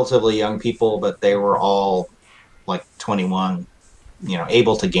relatively young people, but they were all like 21,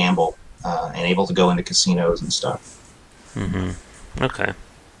 able to gamble and able to go into casinos and stuff. Okay.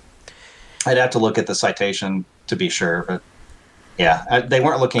 I'd have to look at the citation to be sure, but yeah, they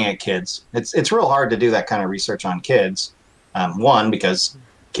weren't looking at kids. It's real hard to do that kind of research on kids. One, because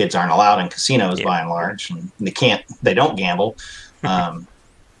kids aren't allowed in casinos by and large, and they don't gamble.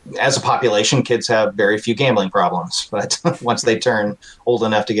 As a population, kids have very few gambling problems, but once they turn old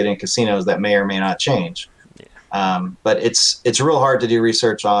enough to get in casinos, that may or may not change. But it's real hard to do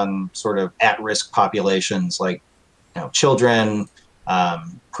research on sort of at-risk populations like children,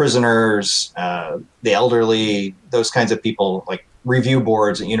 prisoners, the elderly, those kinds of people, like review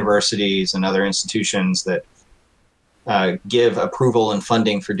boards at universities and other institutions that give approval and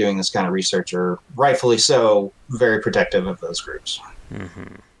funding for doing this kind of research are rightfully so very protective of those groups.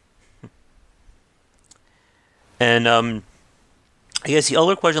 And I guess the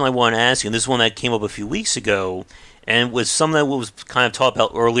other question I want to ask you, and this is one that came up a few weeks ago, and was something that was kind of talked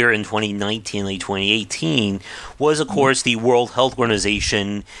about earlier in 2019, late 2018, was, of course, the World Health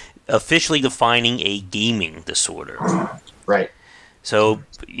Organization officially defining a gaming disorder. Right. So,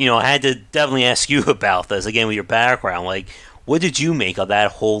 I had to definitely ask you about this, again, with your background. Like, what did you make of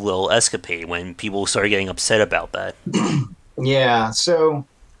that whole little escapade when people started getting upset about that? Yeah, so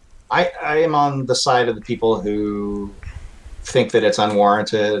I am on the side of the people who think that it's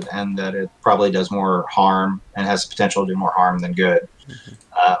unwarranted and that it probably does more harm and has the potential to do more harm than good.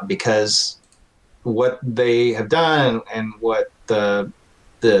 Because what they have done and what the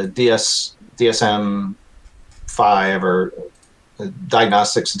DSM-5 or the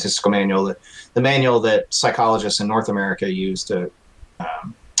Diagnostic Statistical Manual, the manual that psychologists in North America use to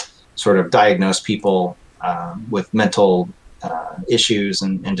sort of diagnose people with mental issues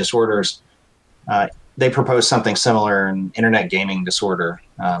and disorders, they propose something similar in internet gaming disorder.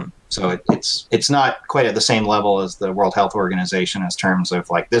 So it's not quite at the same level as the World Health Organization in terms of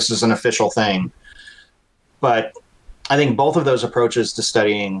like, this is an official thing. But I think both of those approaches to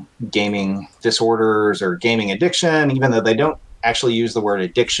studying gaming disorders or gaming addiction, even though they don't actually use the word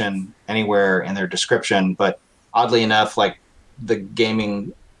addiction anywhere in their description, but oddly enough, like the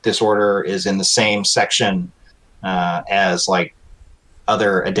gaming disorder is in the same section as like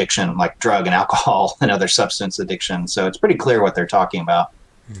other addiction, like drug and alcohol and other substance addiction. So it's pretty clear what they're talking about.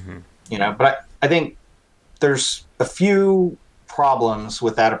 But I think there's a few problems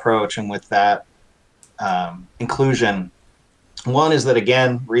with that approach and with that inclusion. One is that,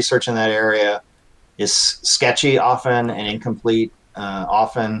 again, research in that area is sketchy often and incomplete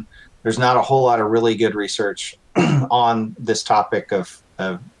often. There's not a whole lot of really good research on this topic of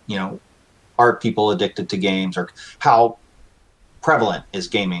are people addicted to games, or how prevalent is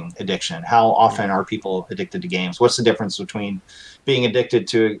gaming addiction? How often are people addicted to games? What's the difference between being addicted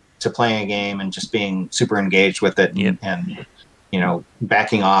to playing a game and just being super engaged with it and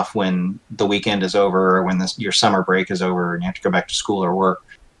backing off when the weekend is over or when your summer break is over and you have to go back to school or work?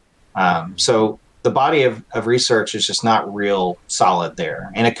 So the body of research is just not real solid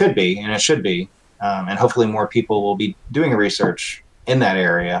there. And it could be, and it should be. And hopefully more people will be doing research in that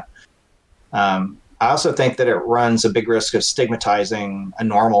area. I also think that it runs a big risk of stigmatizing a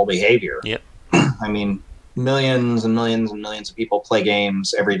normal behavior. I mean, millions and millions and millions of people play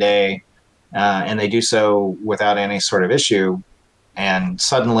games every day, and they do so without any sort of issue. And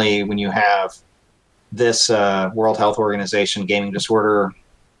suddenly, when you have this World Health Organization gaming disorder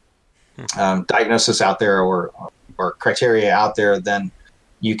diagnosis out there or criteria out there, then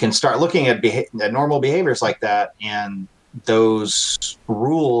you can start looking at normal behaviors like that, and those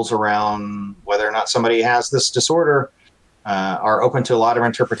rules around whether or not somebody has this disorder are open to a lot of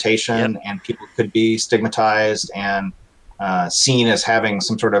interpretation, and people could be stigmatized and seen as having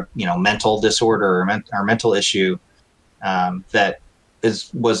some sort of mental disorder or mental issue that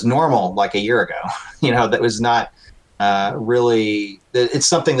was normal like a year ago. That was not really. It's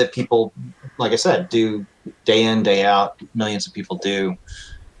something that people like I said, do day in, day out. Millions of people do,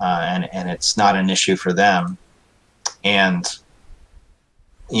 and it's not an issue for them. And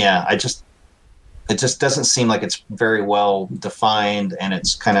yeah, it just doesn't seem like it's very well defined, and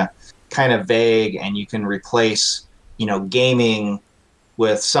it's kind of vague. And you can replace, gaming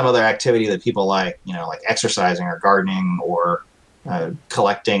with some other activity that people like, like exercising or gardening or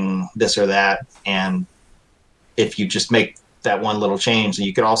collecting this or that. And if you just make that one little change,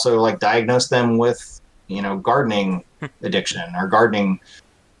 you could also like diagnose them with, gardening addiction or gardening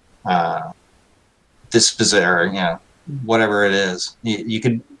disposition, or, whatever it is. You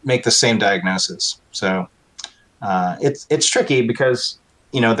could make the same diagnosis. So it's tricky because,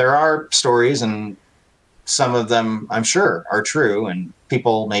 there are stories, and some of them I'm sure are true, and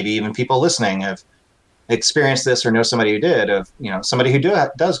people, maybe even people listening, have experienced this or know somebody who did, of, somebody who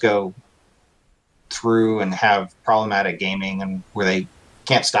does go through and have problematic gaming, and where they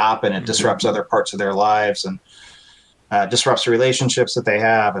can't stop, and it disrupts other parts of their lives, and disrupts the relationships that they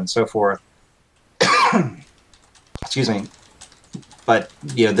have, and so forth. Excuse me. But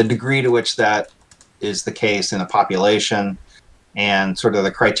the degree to which that is the case in the population, and sort of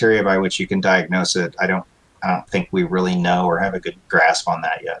the criteria by which you can diagnose it, I don't think we really know or have a good grasp on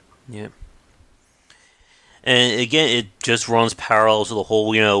that yet. Yeah. And again, it just runs parallel to the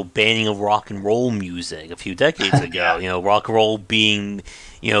whole, banning of rock and roll music a few decades ago. Yeah. Rock and roll being,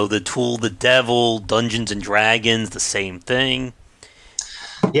 the tool of the devil, Dungeons and Dragons, the same thing.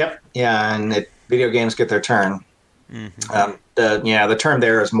 Yep. Yeah, and video games get their turn. Mm-hmm. The term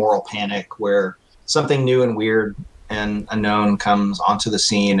there is moral panic, where something new and weird and unknown comes onto the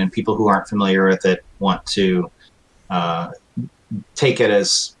scene, and people who aren't familiar with it want to take it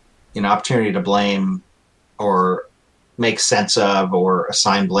as an opportunity to blame or make sense of or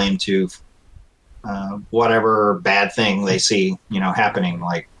assign blame to whatever bad thing they see, happening,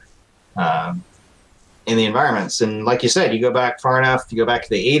 like in the environments. And like you said, you go back far enough, you go back to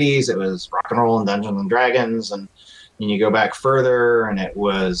the 80s, it was rock and roll and Dungeons and Dragons, and you go back further and it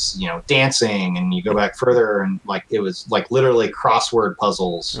was, dancing, and you go back further and it was literally crossword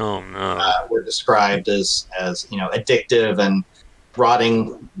puzzles. Oh no. Were described as addictive and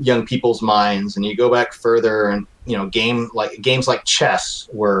rotting young people's minds. And you go back further and, games like chess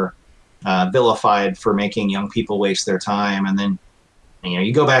were vilified for making young people waste their time. And then,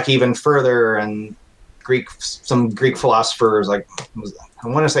 you go back even further, and some Greek philosophers, I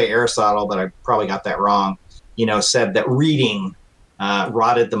want to say Aristotle, but I probably got that wrong, said that reading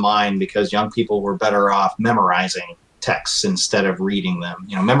rotted the mind because young people were better off memorizing texts instead of reading them,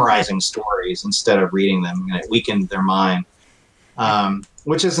 memorizing stories instead of reading them, and it weakened their mind.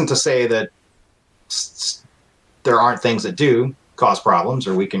 Which isn't to say that there aren't things that do cause problems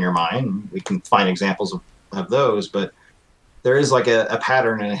or weaken your mind. We can find examples of those, but there is a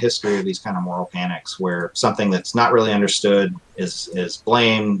pattern and a history of these kind of moral panics, where something that's not really understood is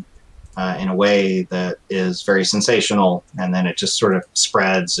blamed in a way that is very sensational, and then it just sort of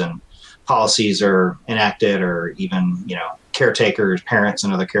spreads, and policies are enacted, or even caretakers, parents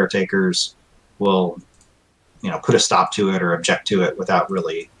and other caretakers will put a stop to it or object to it without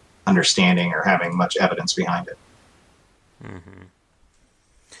really understanding or having much evidence behind it. Mm-hmm.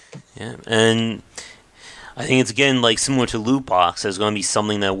 Yeah, and I think it's, again, similar to loot box. There's going to be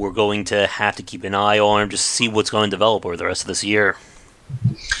something that we're going to have to keep an eye on, and just see what's going to develop over the rest of this year.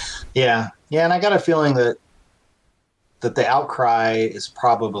 Yeah, and I got a feeling that the outcry is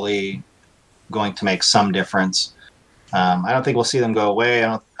probably going to make some difference. I don't think we'll see them go away.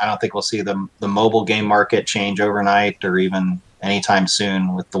 I don't think we'll see the mobile game market change overnight, or even anytime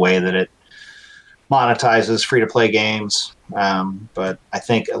soon, with the way that it monetizes free-to-play games. But I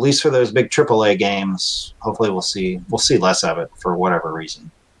think, at least for those big AAA games, hopefully we'll see less of it for whatever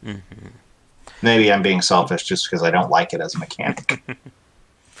reason. Mm-hmm. Maybe I'm being selfish just because I don't like it as a mechanic.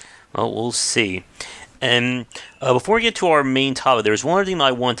 Well, we'll see. And before we get to our main topic, there's one other thing that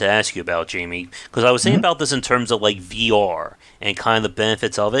I want to ask you about, Jamie, because I was thinking about this in terms of VR and kind of the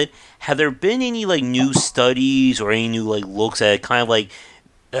benefits of it. Have there been any new studies or any new looks at kind of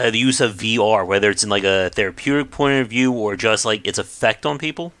the use of VR, whether it's in a therapeutic point of view or just its effect on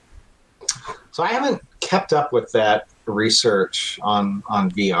people? So I haven't kept up with that research on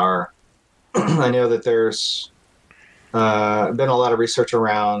VR. I know that there's been a lot of research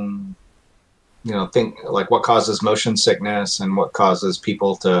around what causes motion sickness and what causes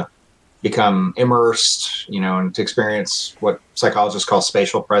people to become immersed, and to experience what psychologists call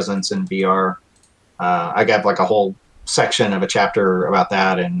spatial presence in VR. I got a whole section of a chapter about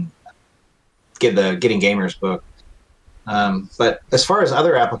that in the Getting Gamers book. But as far as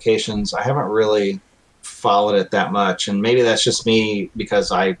other applications, I haven't really followed it that much. And maybe that's just me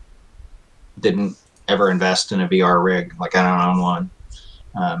because I didn't ever invest in a VR rig. Like, I don't own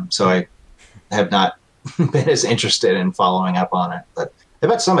one. So I have not been as interested in following up on it. But I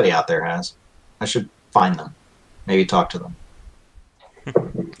bet somebody out there has. I should find them. Maybe talk to them. Have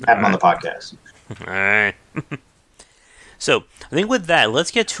them on the podcast. All right. So, I think with that, let's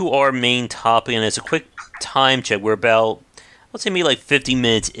get to our main topic, and it's a quick time check. We're about, let's say, maybe like 50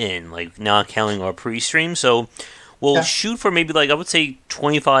 minutes in, like not counting our pre-stream. So, we'll shoot for maybe like, I would say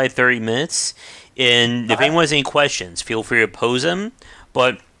 25, 30 minutes. And if anyone has any questions, feel free to pose them.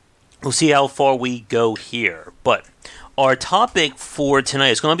 But we'll see how far we go here. But our topic for tonight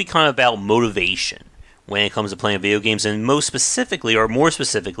is going to be kind of about motivation when it comes to playing video games, and most specifically, or more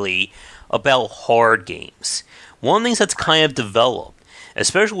specifically, about hard games. One of the things that's kind of developed,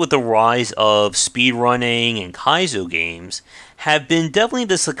 especially with the rise of speedrunning and Kaizo games, have been definitely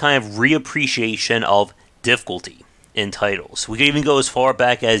this kind of reappreciation of difficulty in titles. We could even go as far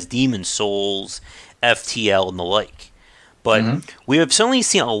back as Demon's Souls, FTL, and the like. But we have certainly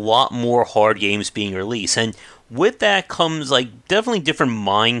seen a lot more hard games being released, and with that comes like definitely different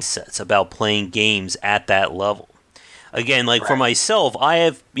mindsets about playing games at that level. Again, like for myself, I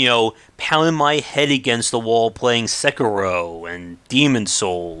have, pounded my head against the wall playing Sekiro and Demon's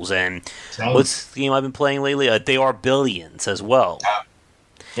Souls, and what's the game I've been playing lately? They Are Billions as well.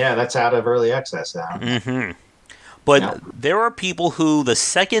 Yeah, that's out of early access now. But there are people who, the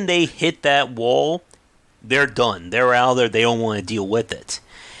second they hit that wall, they're done. They're out there. They don't want to deal with it.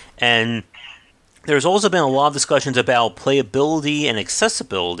 And there's also been a lot of discussions about playability and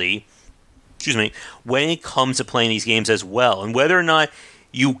accessibility, when it comes to playing these games as well, and whether or not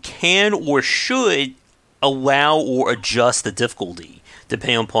you can or should allow or adjust the difficulty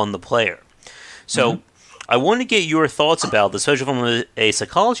depending upon the player. So I want to get your thoughts about this, especially from a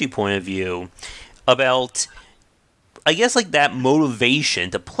psychology point of view, about, I guess, like that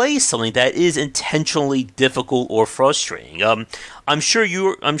motivation to play something that is intentionally difficult or frustrating. I'm sure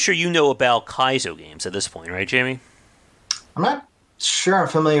you know about Kaizo games at this point, right, Jamie? I'm not sure I'm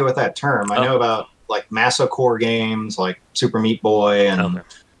familiar with that term. I know about like Masocore games, like Super Meat Boy, and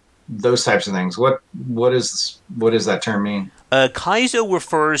those types of things. What does that term mean? Kaizo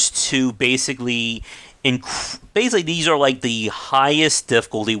refers to basically these are like the highest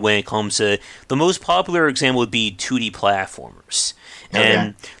difficulty when it comes to, the most popular example would be 2D platformers.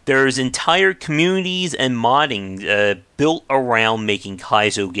 And there's entire communities and modding built around making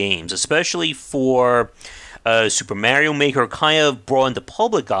Kaizo games, especially for Super Mario Maker, kind of brought into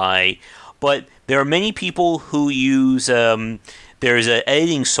public eye. But there are many people who use there's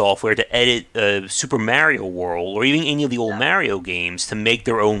editing software to edit Super Mario World or even any of the old Mario games to make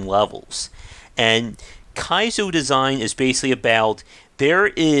their own levels. And Kaizo design is basically about, there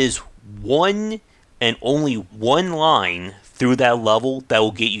is one and only one line through that level that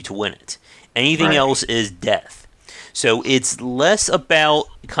will get you to win it. Anything else is death. So it's less about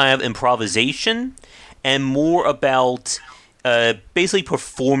kind of improvisation and more about basically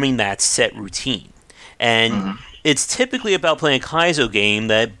performing that set routine. And it's typically about playing a Kaizo game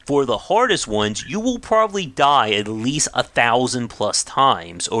that, for the hardest ones, you will probably die at least 1,000+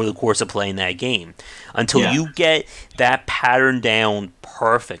 times over the course of playing that game until you get that pattern down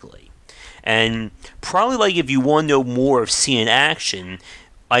perfectly. And probably, like, if you want to know more of seeing action,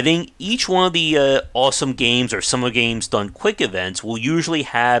 I think each one of the awesome games or summer games done quick events will usually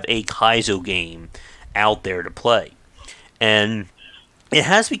have a Kaizo game out there to play. And it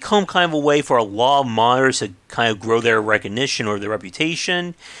has become kind of a way for a lot of modders to kind of grow their recognition or their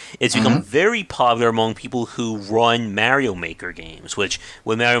reputation. It's become very popular among people who run Mario Maker games, which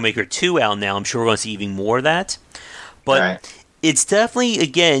with Mario Maker 2 out now, I'm sure we're going to see even more of that. But it's definitely,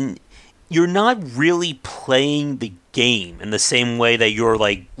 again, you're not really playing the game in the same way that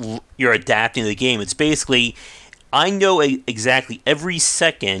you're adapting to the game. It's basically, I know exactly every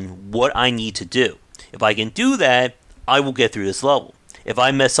second what I need to do. If I can do that, I will get through this level. If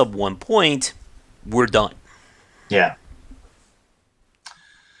I mess up one point, we're done. Yeah,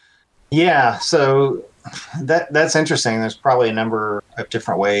 so that's interesting. There's probably a number of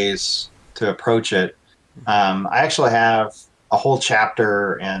different ways to approach it. I actually have a whole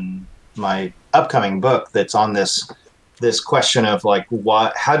chapter in my upcoming book that's on this question of like,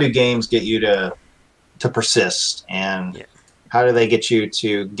 how do games get you to persist, and how do they get you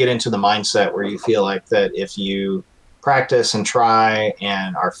to get into the mindset where you feel like that if you practice and try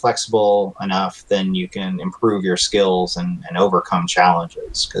and are flexible enough, then you can improve your skills and overcome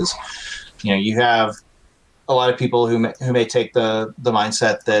challenges. Because you have a lot of people who may take the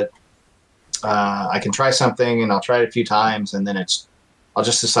mindset that I can try something and I'll try it a few times and then it's I'll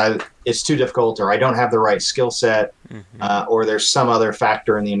just decide it's too difficult, or I don't have the right skill set, or there's some other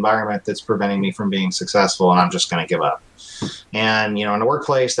factor in the environment that's preventing me from being successful, and I'm just going to give up. And, in a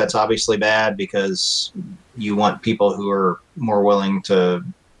workplace, that's obviously bad because you want people who are more willing to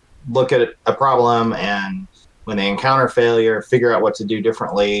look at a problem, and when they encounter failure, figure out what to do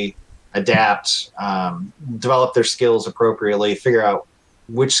differently, adapt, develop their skills appropriately, figure out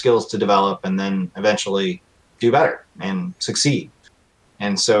which skills to develop, and then eventually do better and succeed.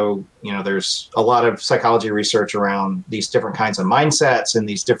 And so, there's a lot of psychology research around these different kinds of mindsets and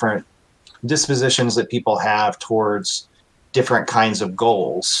these different dispositions that people have towards different kinds of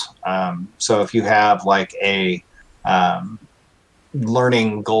goals. So if you have like a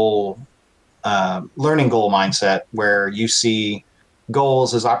learning goal mindset where you see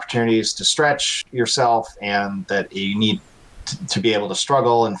goals as opportunities to stretch yourself, and that you need to be able to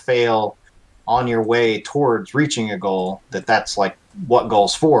struggle and fail on your way towards reaching a goal, that's like what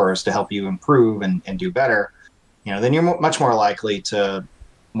goals for, is to help you improve and do better, then you're much more likely to,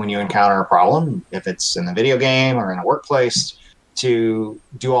 when you encounter a problem, if it's in the video game or in a workplace, to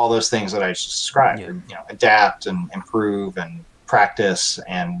do all those things that I just described. Yeah. Adapt and improve and practice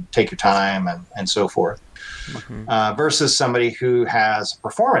and take your time and so forth. Versus somebody who has a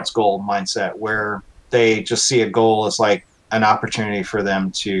performance goal mindset where they just see a goal as like an opportunity for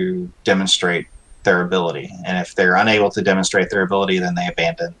them to demonstrate their ability. And if they're unable to demonstrate their ability, then they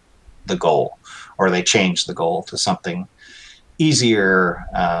abandon the goal, or they change the goal to something easier,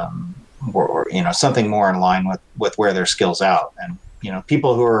 or something more in line with where their skills out. And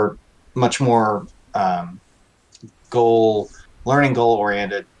people who are much more learning goal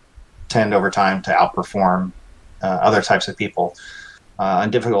oriented tend over time to outperform other types of people on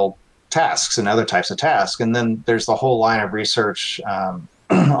difficult tasks and other types of tasks. And then there's the whole line of research.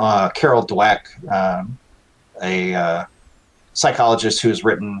 Carol Dweck, a psychologist who's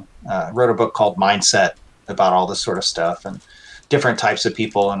wrote a book called Mindset about all this sort of stuff and different types of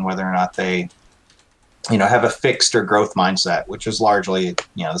people, and whether or not they have a fixed or growth mindset, which is largely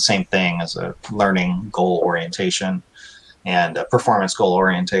the same thing as a learning goal orientation and a performance goal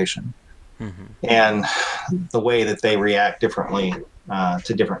orientation. And the way that they react differently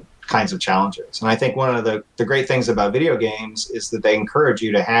to different kinds of challenges. And I think one of the great things about video games is that they encourage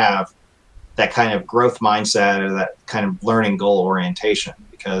you to have that kind of growth mindset, or that kind of learning goal orientation,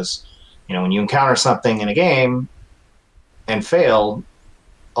 because when you encounter something in a game and fail,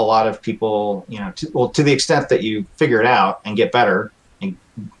 a lot of people, to the extent that you figure it out and get better and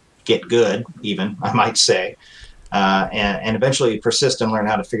get good, even, I might say, and eventually persist and learn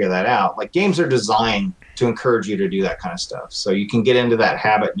how to figure that out. Like, games are designed to encourage you to do that kind of stuff. So you can get into that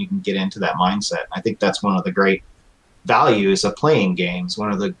habit and you can get into that mindset. I think that's one of the great values of playing games,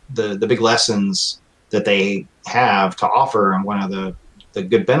 one of the big lessons that they have to offer, and one of the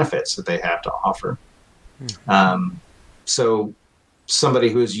good benefits that they have to offer. So somebody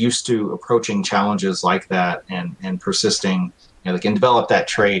who is used to approaching challenges like that and persisting, they can develop that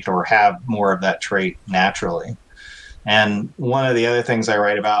trait or have more of that trait naturally. And one of the other things I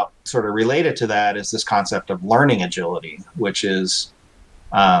write about sort of related to that is this concept of learning agility, which is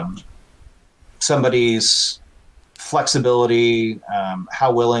somebody's flexibility,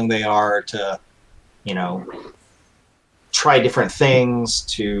 how willing they are to, try different things,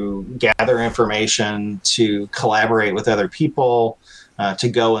 to gather information, to collaborate with other people, to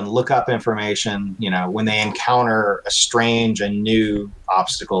go and look up information, when they encounter a strange and new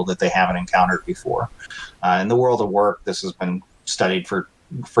obstacle that they haven't encountered before. In the world of work, this has been studied for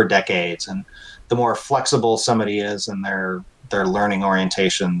decades. And the more flexible somebody is in their learning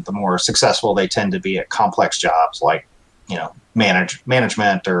orientation, the more successful they tend to be at complex jobs like,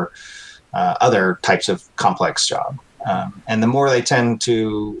 management or other types of complex job. And the more they tend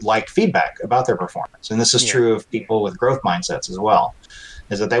to like feedback about their performance. And this is true of people with growth mindsets as well,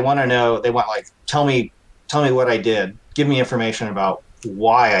 is that they want to know, tell me what I did, give me information about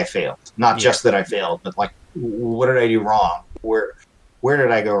why I failed, not just that I failed, but like, what did I do wrong? Where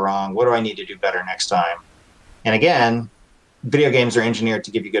did I go wrong? What do I need to do better next time? And again, video games are engineered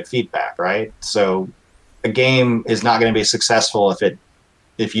to give you good feedback, right? So a game is not going to be successful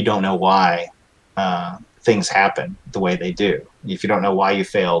if you don't know why things happen the way they do. If you don't know why you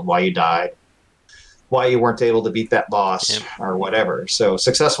failed, why you died, why you weren't able to beat that boss or whatever. So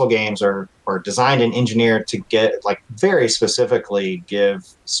successful games are designed and engineered to get, like, very specifically give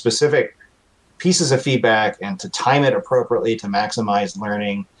specific pieces of feedback and to time it appropriately to maximize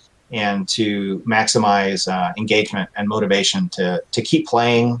learning and to maximize engagement and motivation to keep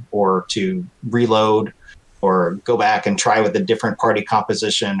playing or to reload or go back and try with a different party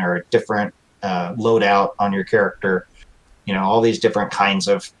composition or a different loadout on your character. all these different kinds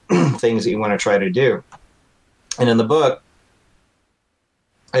of things that you want to try to do. And in the book,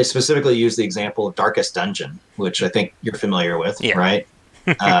 I specifically use the example of Darkest Dungeon, which I think you're familiar with, right?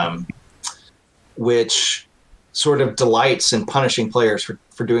 Which sort of delights in punishing players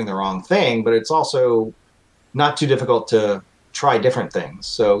for doing the wrong thing, but it's also not too difficult to try different things.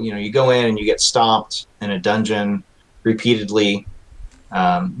 So, you go in and you get stomped in a dungeon repeatedly.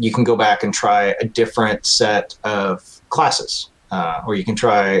 You can go back and try a different set of classes, or you can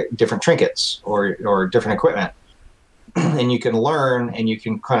try different trinkets or different equipment. And you can learn, and you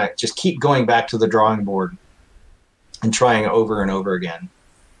can kind of just keep going back to the drawing board and trying over and over again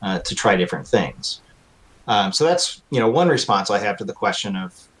to try different things. So that's, one response I have to the question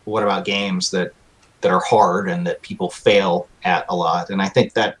of what about games that are hard and that people fail at a lot. And I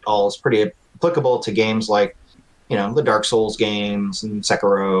think that all is pretty applicable to games like, the Dark Souls games and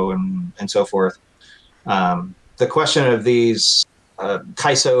Sekiro and so forth. The question of these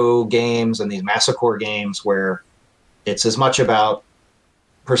Kaiso games and these Masocore games where it's as much about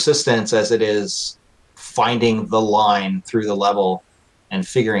persistence as it is finding the line through the level and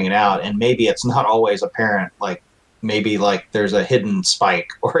figuring it out. And maybe it's not always apparent, maybe there's a hidden spike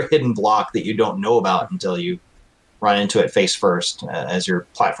or a hidden block that you don't know about until you run into it face first as you're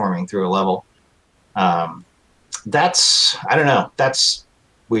platforming through a level. I don't know, that's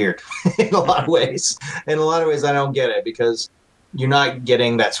weird in a lot of ways. In a lot of ways, I don't get it because you're not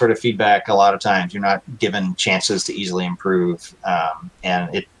getting that sort of feedback a lot of times. You're not given chances to easily improve.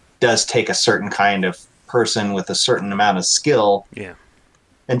 And it does take a certain kind of person with a certain amount of skill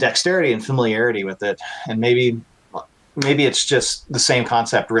and dexterity and familiarity with it. And maybe it's just the same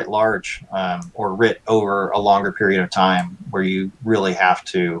concept writ large, or writ over a longer period of time where you really have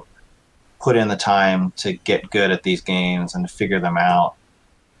to put in the time to get good at these games and to figure them out.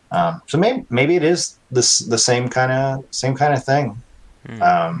 So maybe it is the same kind of thing.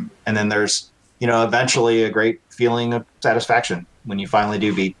 And then there's, eventually a great feeling of satisfaction when you finally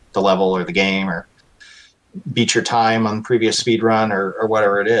do beat the level or the game or beat your time on the previous speed run or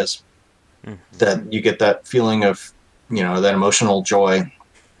whatever it is. That you get that feeling of, that emotional joy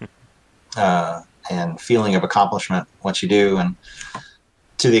and feeling of accomplishment once you do. And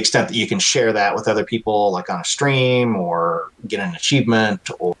to the extent that you can share that with other people, like on a stream or get an achievement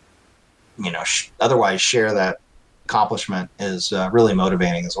or, otherwise share that accomplishment is really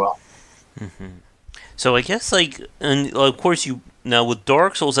motivating as well. So I guess and of course now with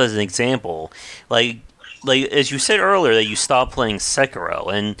Dark Souls as an example, like as you said earlier that you stopped playing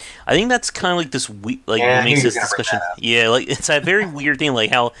Sekiro, and I think that's kind of like this makes this discussion. Yeah, it's that very weird thing, like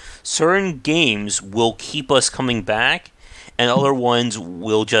how certain games will keep us coming back, and other ones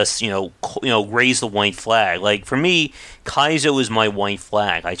will just raise the white flag. Like for me, Kaizo is my white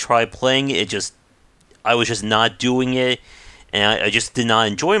flag. I tried playing it, I was just not doing it, and I just did not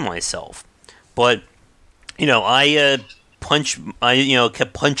enjoy myself. But I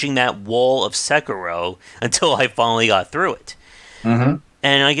kept punching that wall of Sekiro until I finally got through it. And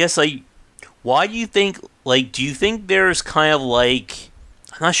I guess why do you think do you think there's kind of I'm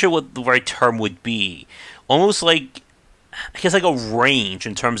not sure what the right term would be, almost I guess a range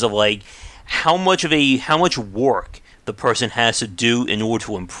in terms of how much work the person has to do in order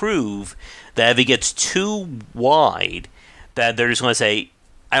to improve, that if it gets too wide that they're just going to say,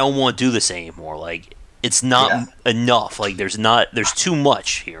 I don't want to do this anymore. It's not enough. There's too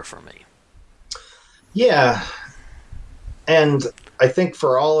much here for me. Yeah. And I think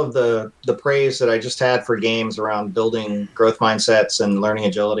for all of the praise that I just had for games around building growth mindsets and learning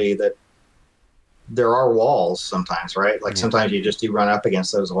agility, that there are walls sometimes, right? Sometimes you just do run up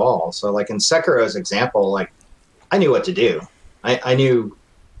against those walls. So in Sekiro's example, I knew what to do. I knew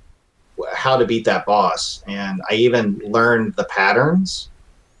how to beat that boss. And I even learned the patterns.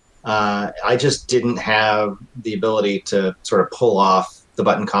 I just didn't have the ability to sort of pull off the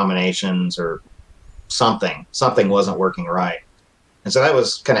button combinations or something. Something wasn't working right. And so that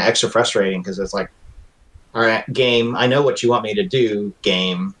was kind of extra frustrating because it's all right, game, I know what you want me to do,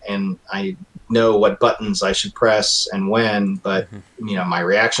 game, and I know what buttons I should press and when, but my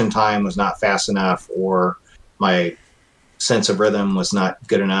reaction time was not fast enough, or my sense of rhythm was not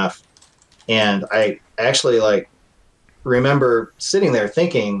good enough. And I actually remember sitting there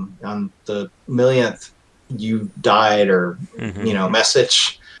thinking on the millionth you died or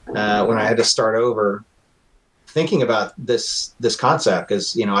message when I had to start over, thinking about this concept,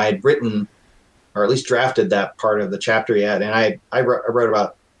 because I had written or at least drafted that part of the chapter yet, and I wrote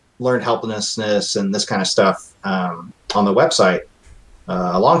about learned helplessness and this kind of stuff on the website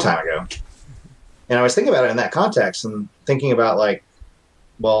a long time ago. And I was thinking about it in that context and thinking about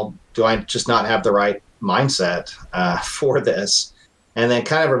well, do I just not have the right mindset for this, and then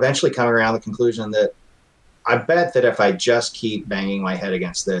kind of eventually coming around the conclusion that I bet that if I just keep banging my head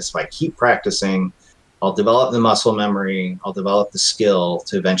against this, if I keep practicing, I'll develop the muscle memory, I'll develop the skill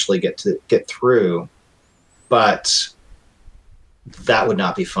to eventually get through. But that would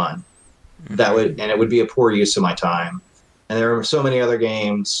not be fun. And it would be a poor use of my time. And there are so many other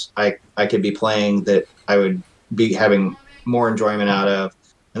games I could be playing that I would be having more enjoyment out of.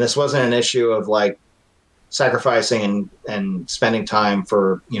 And this wasn't an issue of like sacrificing and spending time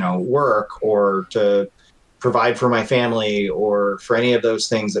for, work or to provide for my family or for any of those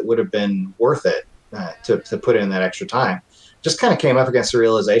things that would have been worth it to put in that extra time. Just kind of came up against the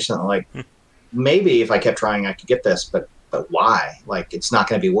realization that like, maybe if I kept trying, I could get this, but why? Like, it's not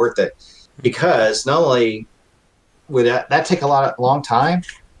going to be worth it, because not only would that take a long time,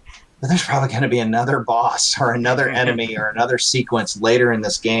 but there's probably going to be another boss or another enemy or another sequence later in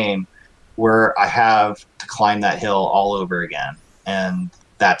this game where I have to climb that hill all over again. And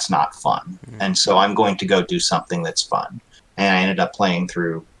that's not fun. And so I'm going to go do something that's fun. And I ended up playing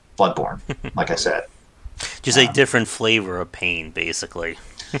through Bloodborne, like I said. Just a different flavor of pain, basically.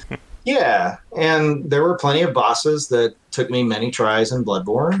 Yeah, and there were plenty of bosses that took me many tries in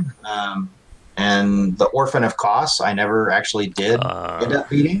Bloodborne. And the Orphan of Kos, I never actually did end up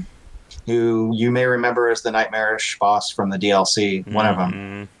beating, who you may remember as the nightmarish boss from the DLC, one of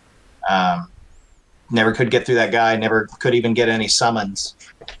them. Never could get through that guy, never could even get any summons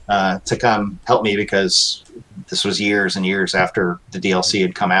to come help me, because this was years and years after the DLC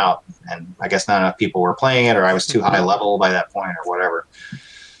had come out, and I guess not enough people were playing it, or I was too high level by that point, or whatever.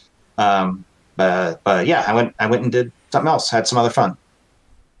 But yeah, I went and did something else, had some other fun.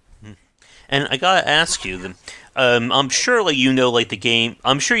 And I gotta ask you, I'm sure the game.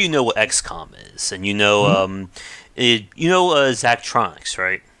 I'm sure you know what XCOM is, and Zachtronics,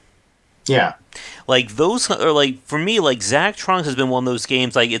 right? Yeah. Like those are like, for me, like Zachtronics has been one of those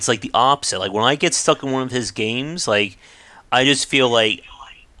games. Like it's like the opposite. Like when I get stuck in one of his games, like I just feel like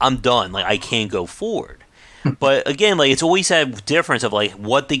I'm done. Like I can't go forward. But again, like it's always that difference of like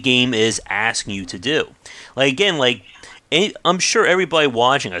what the game is asking you to do. Like again, like I'm sure everybody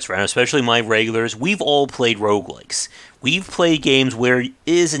watching us, right, especially my regulars, we've all played roguelikes. We've played games where it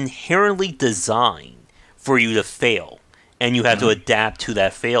is inherently designed for you to fail, and you have to adapt to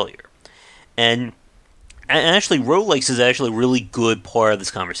that failure. And actually, roguelikes is actually a really good part of this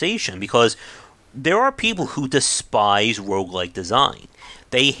conversation, because there are people who despise roguelike design.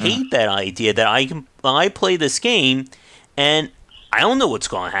 They hate that idea that I play this game and I don't know what's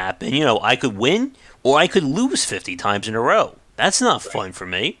going to happen. I could win or I could lose 50 times in a row. That's not fun for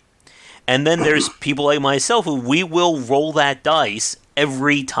me. And then there's people like myself who we will roll that dice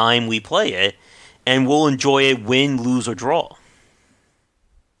every time we play it, and we'll enjoy it, win, lose, or draw.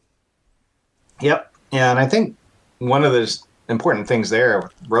 Yep. Yeah, and I think one of the important things there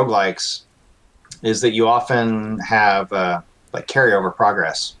with roguelikes is that you often have like carryover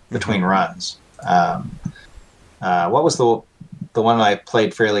progress between runs. What was the one I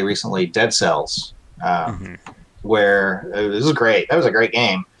played fairly recently? Dead Cells, where this was great. That was a great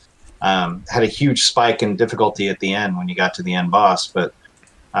game. Had a huge spike in difficulty at the end when you got to the end boss, but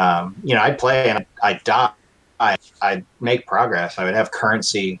I'd play and I'd die. I'd make progress. I would have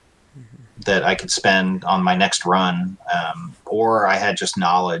currency that I could spend on my next run, or I had just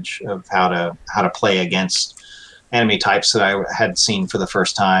knowledge of how to play against enemy types that I had seen for the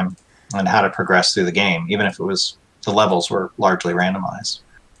first time, and how to progress through the game, even if the levels were largely randomized.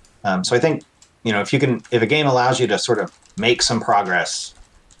 So I think, if a game allows you to sort of make some progress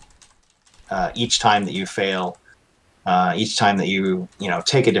each time that you fail, each time that you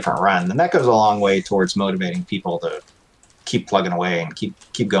take a different run, then that goes a long way towards motivating people to keep plugging away and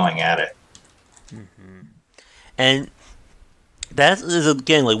keep going at it. And that is,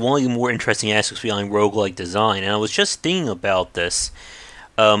 again, like one of the more interesting aspects behind roguelike design. And I was just thinking about this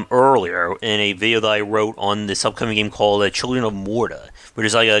earlier in a video that I wrote on this upcoming game called Children of Morta, which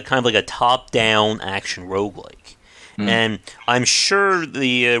is like a kind of like a top-down action roguelike. And I'm sure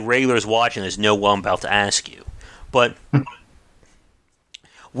the regulars watching this know what I'm about to ask you. But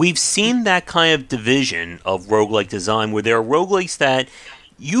we've seen that kind of division of roguelike design, where there are roguelikes that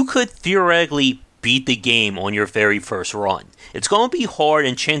you could theoretically beat the game on your very first run. It's going to be hard,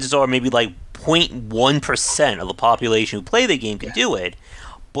 and chances are maybe like 0.1% of the population who play the game can do it,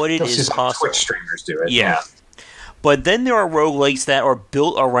 but it is possible. Twitch streamers do it. Yeah. But then there are roguelikes that are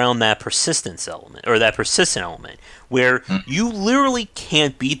built around that persistence element, or that persistent element, where you literally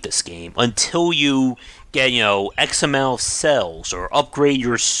can't beat this game until you get, X amount of cells, or upgrade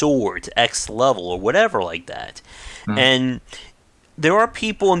your sword to X level, or whatever like that. And there are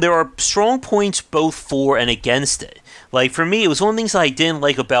people and there are strong points both for and against it. Like for me, it was one of the things I didn't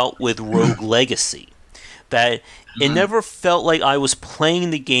like about with Rogue Legacy, that it never felt like I was playing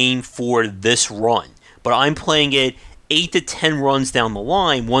the game for this run, but I'm playing it 8 to 10 runs down the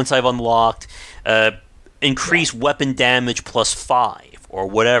line once I've unlocked increased weapon damage plus 5 or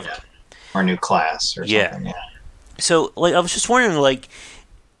whatever. Yeah. Or a new class or something. Yeah. So, like, I was just wondering, like,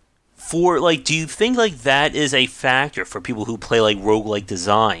 do you think, like, that is a factor for people who play, like, roguelike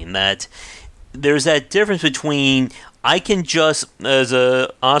design, that there's that difference between, I can just, as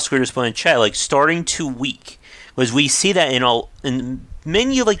Oscar just put in chat, like, starting too weak, because we see that in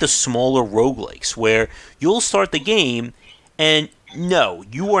many of, like, the smaller roguelikes, where you'll start the game, and no,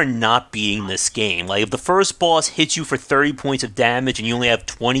 you are not beating this game. Like, if the first boss hits you for 30 points of damage and you only have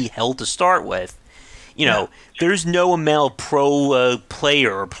 20 health to start with, you know, there's no amount of pro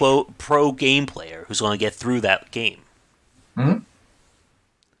player or pro game player who's going to get through that game. Mm-hmm.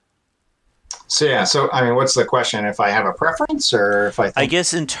 So I mean, what's the question? If I have a preference, or if I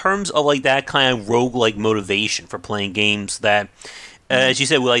guess in terms of like that kind of roguelike motivation for playing games that, as you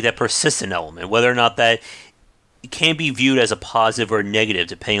said, with like that persistent element, whether or not that can be viewed as a positive or negative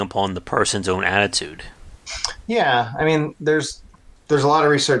depending upon the person's own attitude. Yeah, I mean, there's a lot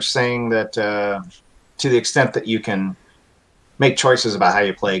of research saying that to the extent that you can make choices about how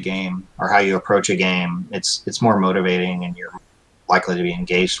you play a game or how you approach a game, it's more motivating and you're likely to be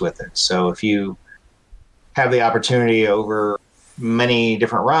engaged with it. So if you have the opportunity over many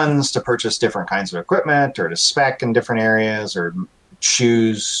different runs to purchase different kinds of equipment or to spec in different areas or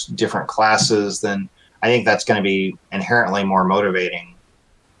choose different classes, then I think that's going to be inherently more motivating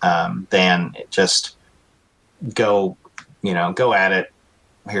than just go at it.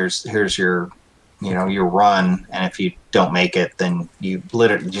 Here's your your run, and if you don't make it, then you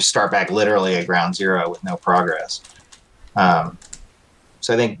just start back literally at ground zero with no progress.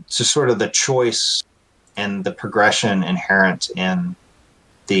 So I think it's just sort of the choice and the progression inherent in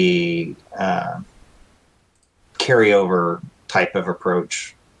the carryover type of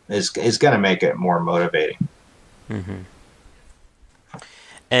approach is going to make it more motivating. Mm-hmm.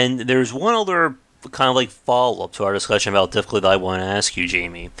 And there's one other kind of like follow-up to our discussion about difficulty that I want to ask you,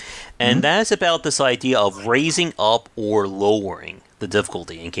 Jamie, and that's about this idea of raising up or lowering the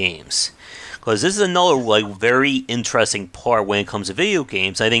difficulty in games. Because this is another like very interesting part when it comes to video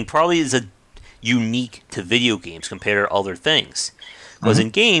games. I think probably is unique to video games compared to other things. Because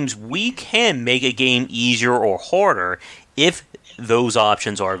in games, we can make a game easier or harder if those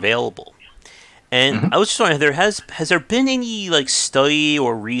options are available. And I was just wondering, has there been any like study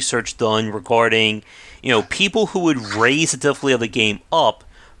or research done regarding, people who would raise the difficulty of the game up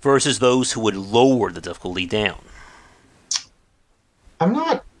versus those who would lower the difficulty down? I'm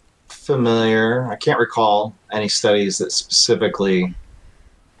not familiar. I can't recall any studies that specifically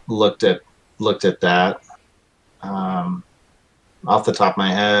looked at that off the top of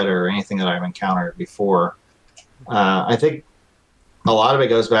my head, or anything that I've encountered before. I think a lot of it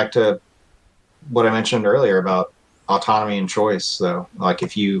goes back to what I mentioned earlier about autonomy and choice. So, like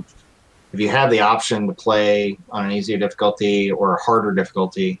if you have the option to play on an easier difficulty or a harder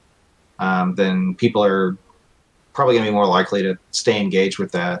difficulty, then people are probably going to be more likely to stay engaged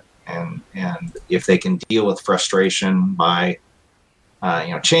with that. And if they can deal with frustration by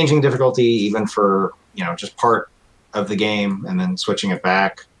changing difficulty, even for just part of the game, and then switching it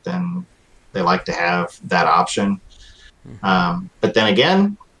back, then they like to have that option. But then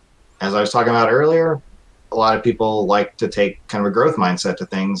again, as I was talking about earlier, a lot of people like to take kind of a growth mindset to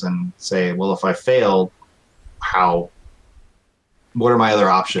things and say, well, if I failed, what are my other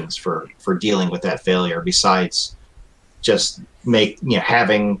options for dealing with that failure besides just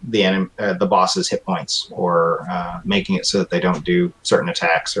having the boss's hit points, or making it so that they don't do certain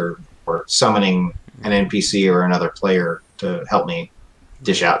attacks, or summoning an NPC or another player to help me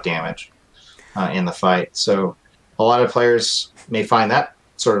dish out damage in the fight. So a lot of players may find that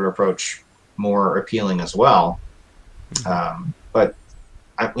sort of approach more appealing as well. But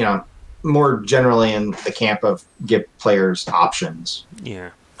more generally in the camp of give players options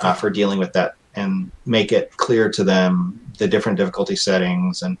for dealing with that, and make it clear to them the different difficulty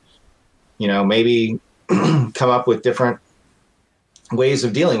settings, and maybe come up with different ways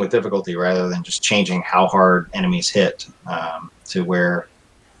of dealing with difficulty rather than just changing how hard enemies hit, to where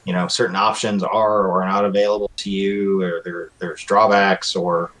certain options are or are not available to you, or there's drawbacks,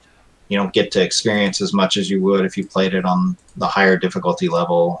 or you don't get to experience as much as you would if you played it on the higher difficulty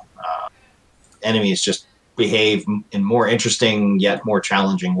level. Enemies just behave in more interesting yet more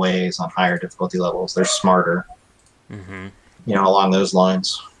challenging ways on higher difficulty levels. They're smarter, along those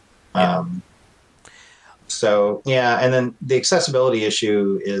lines. So yeah, and then the accessibility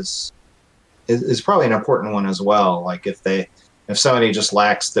issue is probably an important one as well. Like if somebody just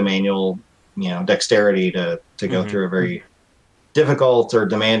lacks the manual, dexterity to go through a very difficult or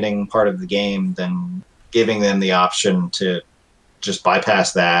demanding part of the game, then giving them the option to just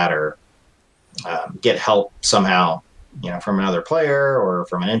bypass that or get help somehow, from another player or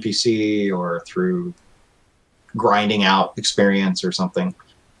from an NPC or through grinding out experience or something,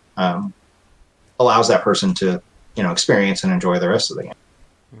 allows that person to, experience and enjoy the rest of the game.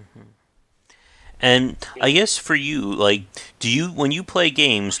 And I guess for you, like, when you play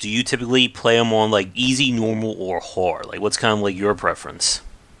games, do you typically play them on like easy, normal, or hard? Like, what's kind of like your preference?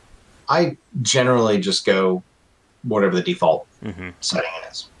 I generally just go whatever the default setting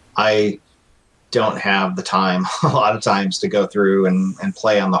is. I don't have the time a lot of times to go through and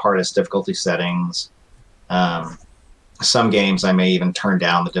play on the hardest difficulty settings. Some games I may even turn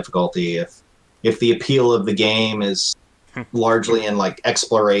down the difficulty if the appeal of the game is largely in like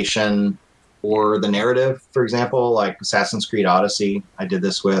exploration or the narrative. For example, like Assassin's Creed Odyssey, I did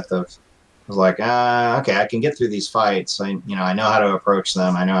this with. I was like, okay, I can get through these fights. I know how to approach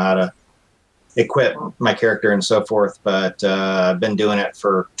them. I know how to equip my character and so forth. But I've been doing it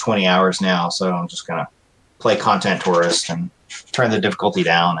for 20 hours now, so I'm just gonna play Content Tourist and turn the difficulty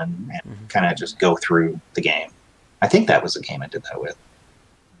down and kind of just go through the game. I think that was the game I did that with.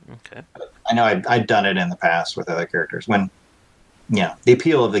 Okay. I know I'd done it in the past with other characters when, the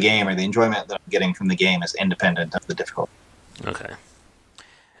appeal of the game or the enjoyment that I'm getting from the game is independent of the difficulty. Okay.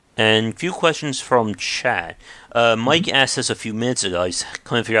 And a few questions from chat. Mike asked us a few minutes ago. I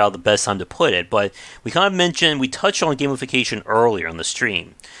couldn't figure out the best time to put it, but we touched on gamification earlier on the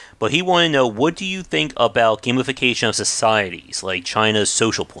stream. But he wanted to know, what do you think about gamification of societies, like China's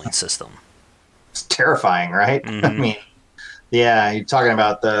social point system? It's terrifying, right? I mean, yeah, you're talking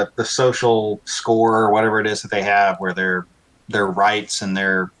about the social score or whatever it is that they have, where their rights and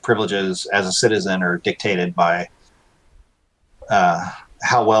their privileges as a citizen are dictated by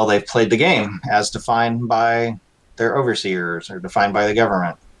how well they've played the game, as defined by their overseers or defined by the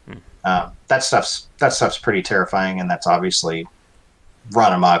government. That stuff's pretty terrifying, and that's obviously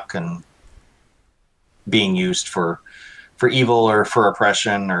run amok and being used for evil or for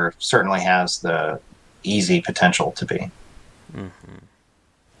oppression, or certainly has the easy potential to be.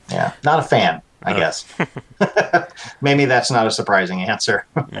 Yeah, not a fan, I guess. Maybe that's not a surprising answer.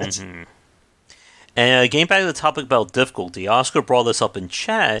 And getting back to the topic about difficulty, Oscar brought this up in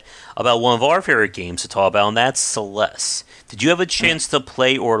chat about one of our favorite games to talk about, and that's Celeste. Did you have a chance to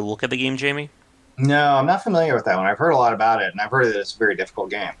play or look at the game, Jamie? No, I'm not familiar with that one. I've heard a lot about it, and I've heard that it's a very difficult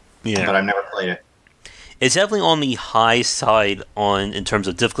game. Yeah. But I've never played it. It's definitely on the high side in terms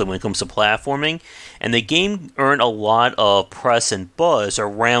of difficulty when it comes to platforming, and the game earned a lot of press and buzz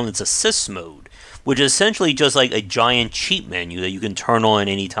around its assist mode, which is essentially just like a giant cheat menu that you can turn on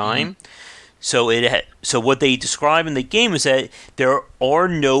any time. So what they describe in the game is that there are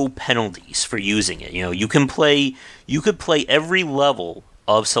no penalties for using it. You could play every level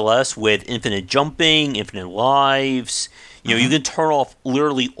of Celeste with infinite jumping, infinite lives. You can turn off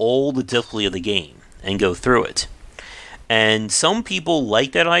literally all the difficulty of the game and go through it. And some people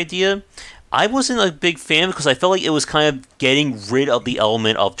like that idea. I wasn't a big fan because I felt like it was kind of getting rid of the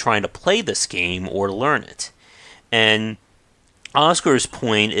element of trying to play this game or learn it. And Oscar's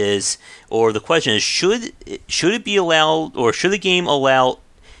point is, or the question is, should it be allowed, or should the game allow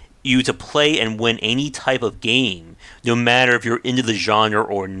you to play and win any type of game, no matter if you're into the genre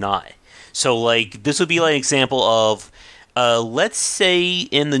or not? So, like, this would be like an example of, let's say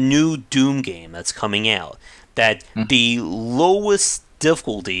in the new Doom game that's coming out, that the lowest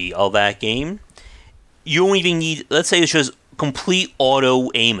difficulty of that game, you don't even need, let's say it's just complete auto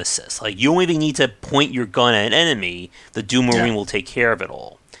aim assist. Like, you don't even need to point your gun at an enemy. The Doom Marine will take care of it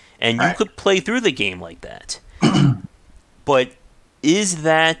all. And you could play through the game like that. But is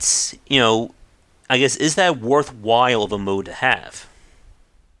that, I guess, is that worthwhile of a mode to have?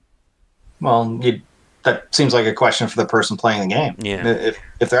 Well, that seems like a question for the person playing the game. Yeah.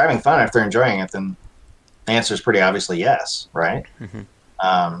 If they're having fun, if they're enjoying it, then the answer is pretty obviously yes, right?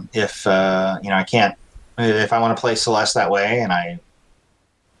 If I can't, if I want to play Celeste that way and I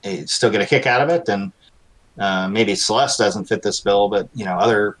still get a kick out of it, then maybe Celeste doesn't fit this bill, but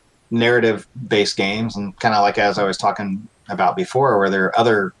other narrative-based games, and kind of like as I was talking about before, where there are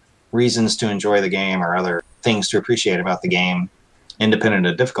other reasons to enjoy the game or other things to appreciate about the game, independent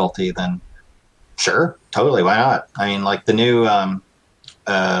of difficulty, then sure, totally, why not? I mean, like the new,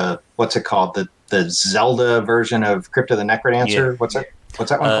 what's it called? The Zelda version of Crypt of the Necrodancer. Yeah. What's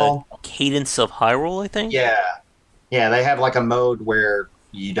that one called? Cadence of Hyrule, I think? Yeah. Yeah, they have like a mode where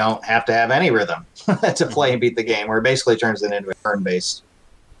you don't have to have any rhythm to play and beat the game, where it basically turns it into a turn-based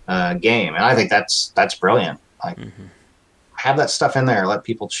game. And I think that's brilliant. Like, have that stuff in there. Let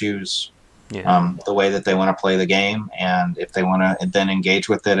people choose the way that they want to play the game, and if they want to then engage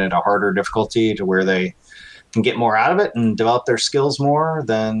with it at a harder difficulty to where they can get more out of it and develop their skills more,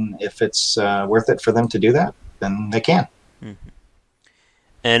 then if it's worth it for them to do that, then they can.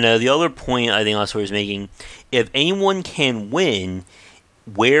 And the other point I think Oscar is making, if anyone can win,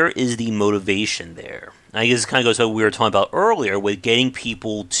 where is the motivation there? I guess it kind of goes to what we were talking about earlier with getting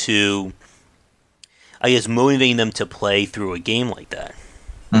people to, I guess, motivating them to play through a game like that.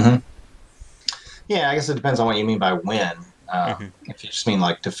 Yeah, I guess it depends on what you mean by win. If you just mean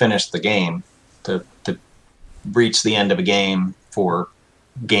like to finish the game, to reach the end of a game for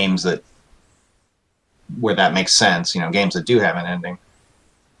games that where that makes sense, games that do have an ending.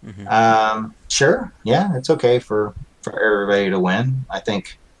 Sure, yeah, it's okay for everybody to win. I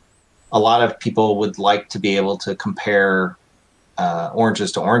think a lot of people would like to be able to compare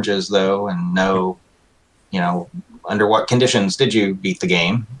oranges to oranges, though, and know, under what conditions did you beat the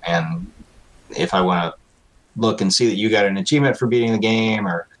game, and if I want to look and see that you got an achievement for beating the game,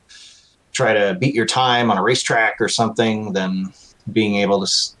 or try to beat your time on a racetrack or something, then being able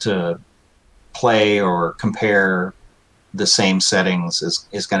to play or compare the same settings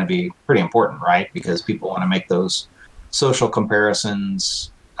is going to be pretty important, right? Because people want to make those social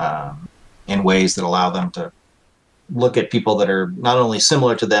comparisons in ways that allow them to look at people that are not only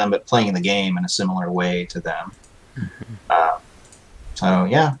similar to them, but playing the game in a similar way to them. So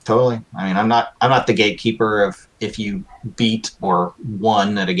yeah, totally. I mean, I'm not the gatekeeper of if you beat or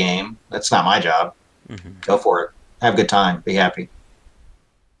won at a game. That's not my job. Go for it. Have a good time. Be happy.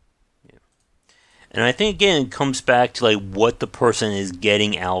 And I think, again, it comes back to, like, what the person is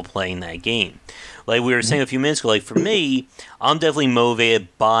getting out of playing that game. Like we were saying a few minutes ago, like, for me, I'm definitely motivated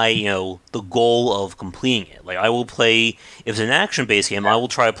by, the goal of completing it. Like, I will play, if it's an action-based game, I will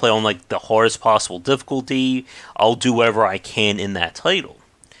try to play on, like, the hardest possible difficulty. I'll do whatever I can in that title.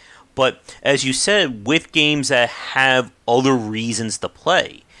 But, as you said, with games that have other reasons to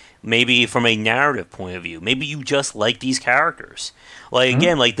play, maybe from a narrative point of view, maybe you just like these characters. Like,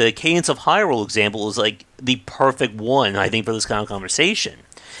 again, like the Cadence of Hyrule example is like the perfect one, I think, for this kind of conversation.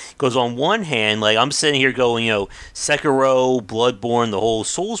 Because on one hand, like, I'm sitting here going, Sekiro, Bloodborne, the whole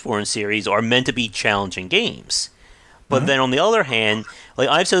Soulsborne series are meant to be challenging games. But then on the other hand, like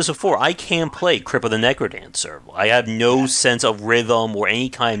I've said this before, I can't play Crypt of the Necrodancer. I have no sense of rhythm or any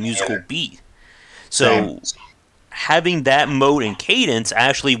kind of musical beat. So having that mode in Cadence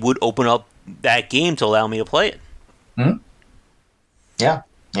actually would open up that game to allow me to play it.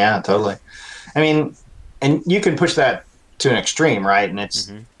 Yeah, totally. I mean, and you can push that to an extreme, right? And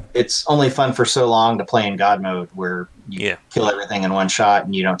it's only fun for so long to play in God mode, where you kill everything in one shot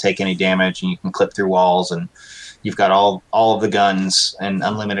and you don't take any damage, and you can clip through walls, and you've got all of the guns and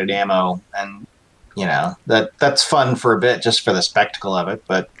unlimited ammo, and that's fun for a bit just for the spectacle of it.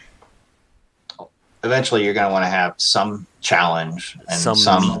 But eventually, you're going to want to have some challenge and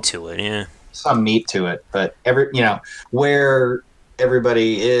some meat to it. Yeah, some meat to it. But where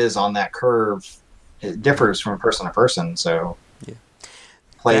everybody is on that curve, it differs from person to person. So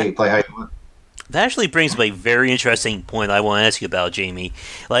play how you want. That actually brings up a very interesting point I want to ask you about, Jamie.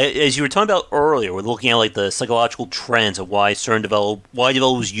 Like, as you were talking about earlier, we're looking at like the psychological trends of why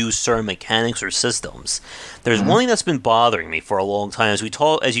developers use certain mechanics or systems. There's one thing that's been bothering me for a long time, as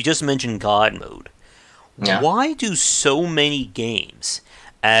you just mentioned, God mode. Why do so many games,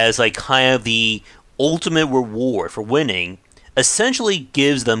 as like kind of the ultimate reward for winning, essentially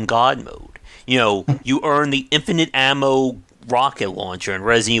gives them God mode? You earn the infinite ammo rocket launcher in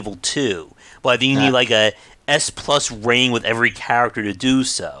Resident Evil 2, but then you need like a S+ rating with every character to do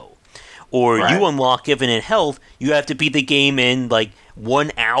so. Or you unlock infinite health, you have to beat the game in like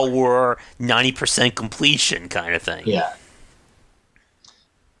 1 hour, 90% completion kind of thing.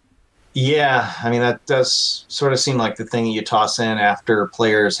 Yeah, I mean, that does sort of seem like the thing you toss in after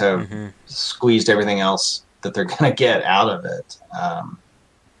players have squeezed everything else that they're going to get out of it.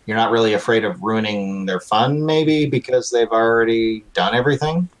 You're not really afraid of ruining their fun, maybe, because they've already done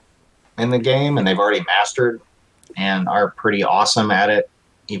everything in the game, and they've already mastered and are pretty awesome at it,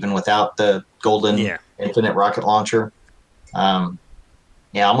 even without the golden infinite rocket launcher.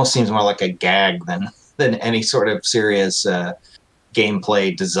 Almost seems more like a gag than any sort of serious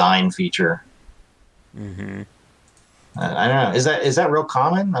gameplay design feature. I don't know. Is that real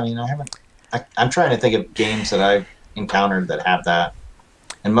common? I mean, I'm trying to think of games that I've encountered that have that,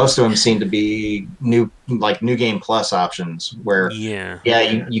 and most of them seem to be new game plus options where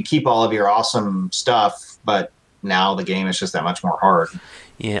you keep all of your awesome stuff, but now the game is just that much more hard.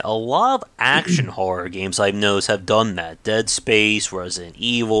 Yeah, a lot of action horror games I've noticed have done that. Dead Space, Resident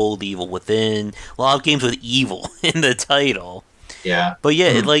Evil, The Evil Within. A lot of games with evil in the title. Yeah. But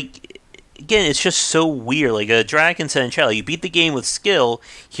yeah, again, it's just so weird. Like Dragon said in chat, you beat the game with skill.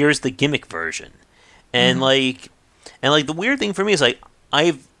 Here's the gimmick version, and the weird thing for me is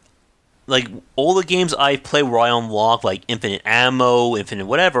I've all the games I've played where I unlock like infinite ammo, infinite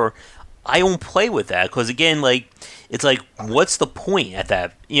whatever. I don't play with that because again, it's like, what's the point at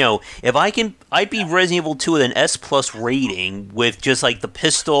that? If I'd be Resident Evil 2 with an S+ rating with just like the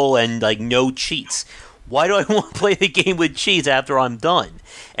pistol and like no cheats. Why do I want to play the game with cheats after I'm done?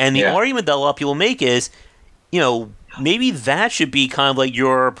 And the argument that a lot of people make is, maybe that should be kind of like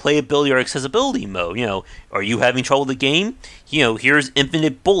your playability or accessibility mode. Are you having trouble with the game? Here's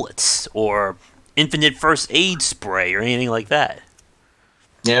infinite bullets or infinite first aid spray or anything like that.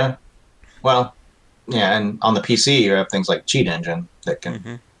 Yeah. Well, yeah, and on the PC you have things like Cheat Engine that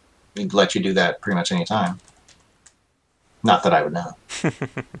can let you do that pretty much any time. Not that I would know. All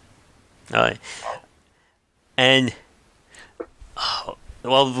right. And,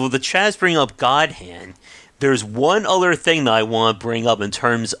 well, the chat's bringing up God Hand. There's one other thing that I want to bring up in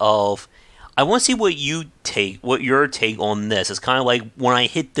terms of, I want to see what your take on this. It's kind of like when I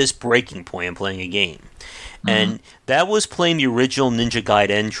hit this breaking point in playing a game. And that was playing the original Ninja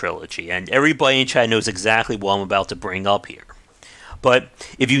Gaiden trilogy, and everybody in chat knows exactly what I'm about to bring up here. But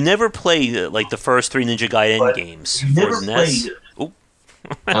if you never played the first 3 Ninja Gaiden games for NES,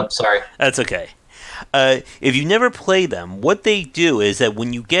 oh, sorry, that's okay. If you never play them, what they do is that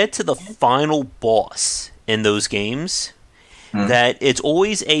when you get to the final boss in those games, that it's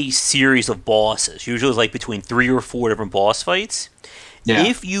always a series of bosses. Usually it's like between 3 or 4 different boss fights. Yeah.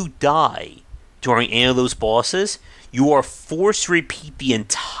 If you die during any of those bosses, you are forced to repeat the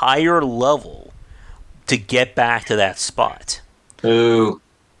entire level to get back to that spot. Ooh.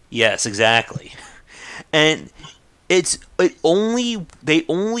 Yes, exactly. And they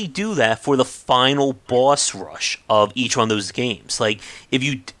only do that for the final boss rush of each one of those games. Like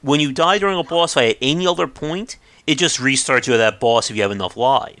when you die during a boss fight at any other point, it just restarts you at that boss if you have enough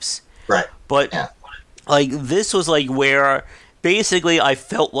lives. Right. But this was where basically I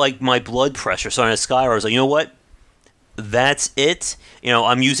felt like my blood pressure started to skyrocket. I was like, you know what? That's it.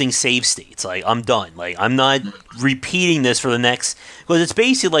 I'm using save states. I'm done. I'm not repeating this for the next, because it's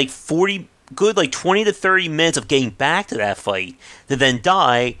basically 20 to 30 minutes of getting back to that fight to then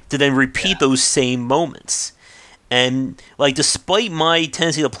die to then repeat those same moments. And despite my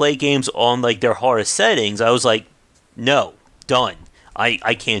tendency to play games on their hardest settings, I was like, no, done.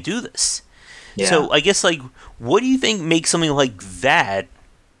 I can't do this. Yeah. So I guess what do you think makes something like that?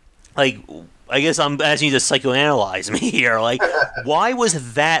 I guess I'm asking you to psychoanalyze me here. Why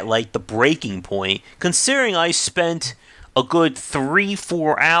was that the breaking point? Considering I spent a good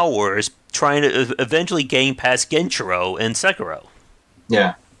 3-4 hours trying to eventually gain past Genshiro and Sekiro.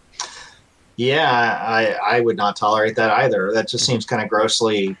 Yeah. Yeah, I would not tolerate that either. That just seems kind of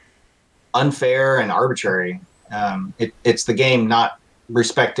grossly unfair and arbitrary. It's the game not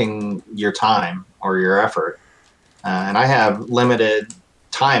respecting your time or your effort. And I have limited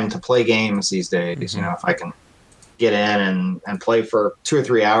time to play games these days. If I can get in and play for 2 or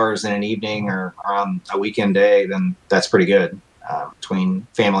 3 hours in an evening or on a weekend day, then that's pretty good between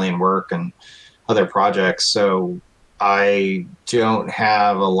family and work and other projects. So I don't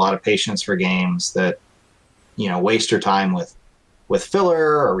have a lot of patience for games that, waste your time with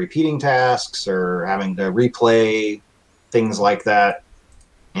filler or repeating tasks or having to replay things like that.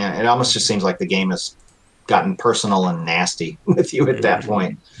 And it almost just seems like the game has gotten personal and nasty with you at that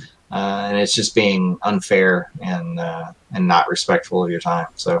point. And it's just being unfair and not respectful of your time.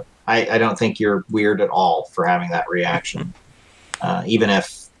 So I don't think you're weird at all for having that reaction. Even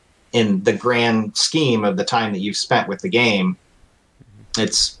if in the grand scheme of the time that you've spent with the game,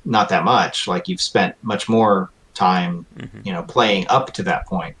 it's not that much. You've spent much more time, playing up to that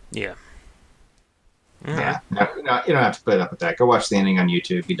point. Yeah. Yeah. No, you don't have to put up with that. Go watch the ending on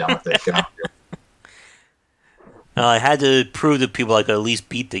YouTube. Be done with it. Get on with it. I had to prove to people I could at least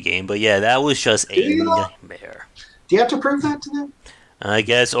beat the game, but yeah, that was just a nightmare. Do you have to prove that to them? I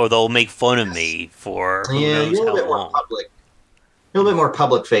guess, or they'll make fun of me for who knows you're a how bit long. More public. You're a little bit more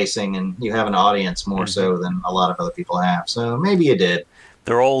public facing, and you have an audience more so than a lot of other people have. So maybe you did.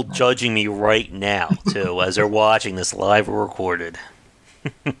 They're all judging me right now too, as they're watching this live or recorded.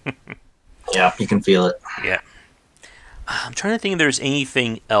 Yeah, you can feel it. Yeah. I'm trying to think if there's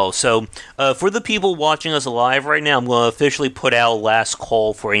anything else. So, for the people watching us live right now, I'm going to officially put out a last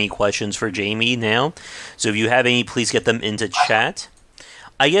call for any questions for Jamie now. So if you have any, please get them into chat.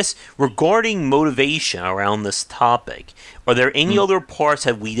 I guess regarding motivation around this topic, are there any other parts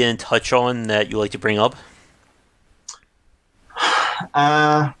that we didn't touch on that you'd like to bring up?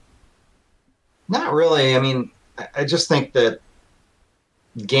 Not really. I mean, I just think that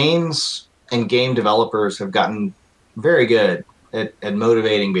games and game developers have gotten very good at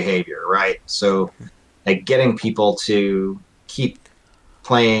motivating behavior, right? So, like getting people to keep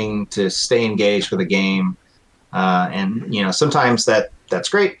playing, to stay engaged with a game, and sometimes that's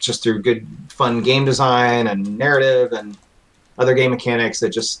great just through good, fun game design and narrative and other game mechanics that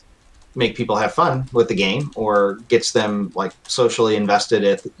just make people have fun with the game or gets them like socially invested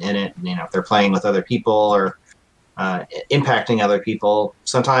in it. If they're playing with other people or impacting other people.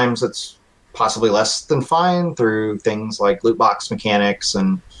 Sometimes it's possibly less than fine through things like loot box mechanics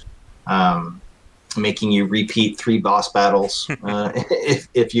and making you repeat 3 boss battles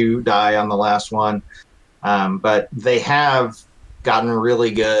if you die on the last one. But they have gotten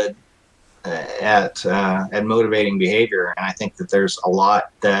really good at motivating behavior, and I think that there's a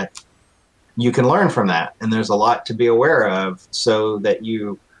lot that you can learn from that, and there's a lot to be aware of so that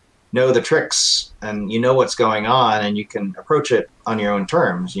you know the tricks and you know what's going on and you can approach it on your own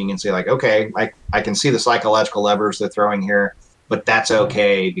terms. You can say like, okay, I can see the psychological levers they're throwing here, but that's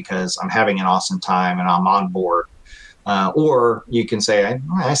okay because I'm having an awesome time and I'm on board. Or you can say,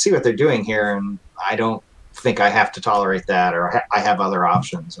 I see what they're doing here and I don't think I have to tolerate that, or I have other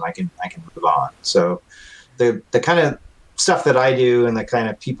options and I can move on. So the kind of stuff that I do and the kind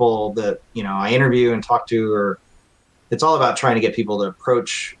of people that, I interview and talk to, it's all about trying to get people to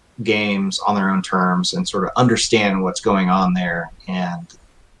approach games on their own terms and sort of understand what's going on there and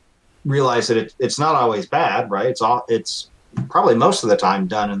realize that it's not always bad, right? It's probably most of the time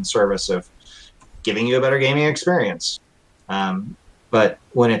done in service of giving you a better gaming experience. But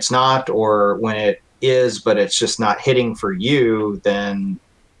when it's not, or when it is, but it's just not hitting for you, then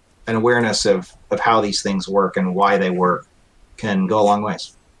an awareness of how these things work and why they work can go a long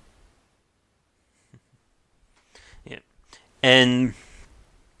ways. Yeah. And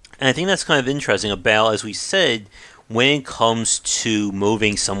I think that's kind of interesting about, as we said, when it comes to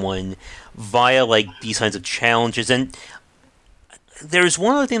moving someone via like these kinds of challenges. And there's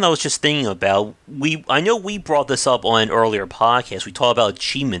one other thing that I was just thinking about. I know we brought this up on an earlier podcast. We talked about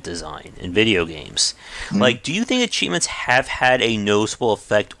achievement design in video games. Mm-hmm. Like, do you think achievements have had a noticeable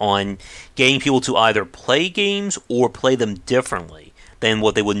effect on getting people to either play games or play them differently than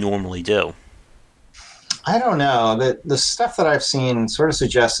what they would normally do? I don't know. The stuff that I've seen sort of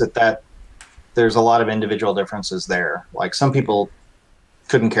suggests that there's a lot of individual differences there. Like some people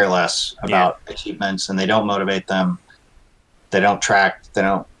couldn't care less about achievements and they don't motivate them. They don't track.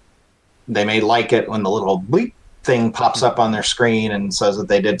 They may like it when the little bleep thing pops up on their screen and says that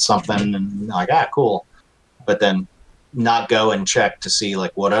they did something and like, cool. But then not go and check to see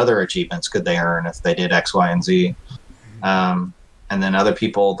like what other achievements could they earn if they did X, Y, and Z. And then other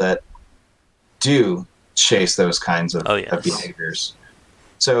people that do chase those kinds of behaviors.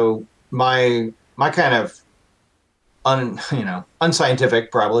 So my kind of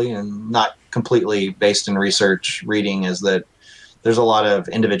unscientific probably and not completely based in research reading is that there's a lot of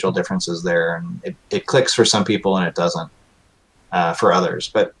individual differences there, and it clicks for some people and it doesn't for others.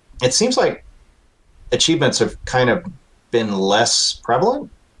 But it seems like achievements have kind of been less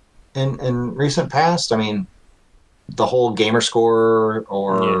prevalent in recent past. I mean, the whole gamer score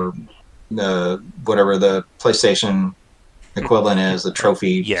or the whatever the PlayStation equivalent is, the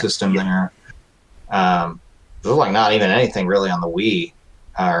trophy system there. There's like not even anything really on the Wii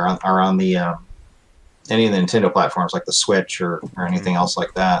or on the any of the Nintendo platforms like the Switch or anything else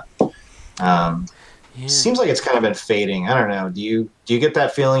like that. Seems like it's kind of been fading. I don't know. Do you get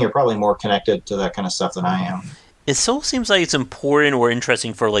that feeling? You're probably more connected to that kind of stuff than I am. It still seems like it's important or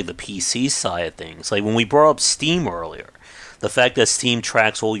interesting for like the PC side of things. Like when we brought up Steam earlier, the fact that Steam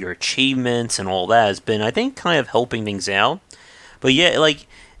tracks all your achievements and all that has been, I think, kind of helping things out. But yeah, like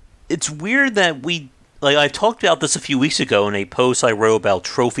it's weird that I talked about this a few weeks ago in a post I wrote about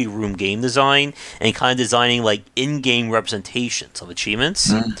trophy room game design and kind of designing like in-game representations of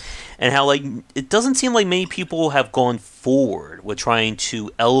achievements, and how like it doesn't seem like many people have gone forward with trying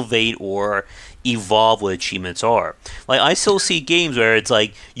to elevate or evolve what achievements are. Like I still see games where it's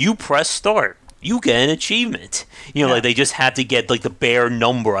like you press start, you get an achievement. Like they just have to get like the bare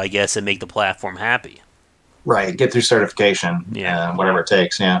number, I guess, and make the platform happy. Right, get through certification. Whatever it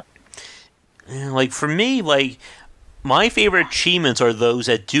takes. Yeah. Like for me, like my favorite achievements are those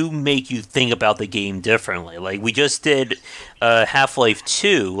that do make you think about the game differently. Like we just did Half-Life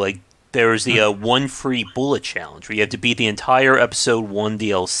 2. Like there was the one free bullet challenge where you have to beat the entire episode 1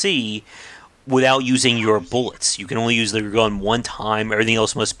 DLC without using your bullets. You can only use the gun one time. Everything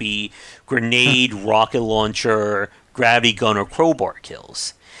else must be grenade, rocket launcher, gravity gun, or crowbar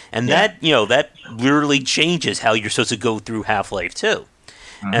kills. And that literally changes how you're supposed to go through Half-Life 2.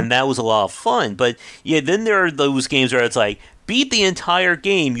 Mm-hmm. And that was a lot of fun. But yeah, then there are those games where it's like, beat the entire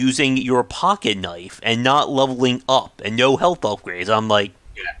game using your pocket knife and not leveling up and no health upgrades. I'm like,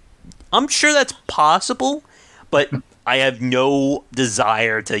 I'm sure that's possible, but I have no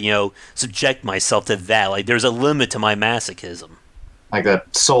desire to, subject myself to that. Like, there's a limit to my masochism. Like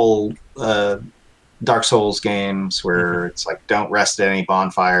the Dark Souls games where it's like, don't rest at any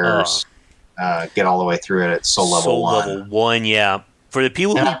bonfires, get all the way through it at soul level 1. Soul level 1, yeah. For the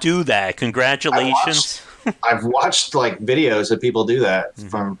people who do that, congratulations. I've watched like videos of people do that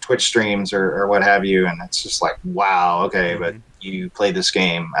from Twitch streams or what have you, and it's just like, wow, okay, but you played this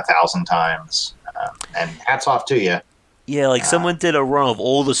game 1,000 times, and hats off to you. Yeah, like someone did a run of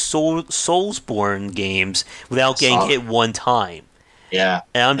all the Soulsborne games without getting hit one time. Yeah,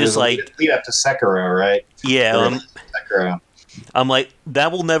 and I'm just like, lead up to Sekiro, right? Yeah, Sekiro. I'm like,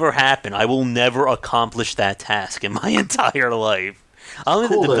 that will never happen. I will never accomplish that task in my entire life. I don't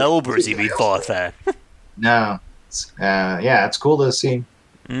think the developers even thought that. No, it's cool to see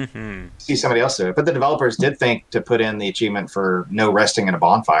somebody else do it. But the developers did think to put in the achievement for no resting in a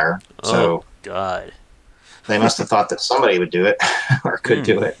bonfire. So God, they must have thought that somebody would do it or could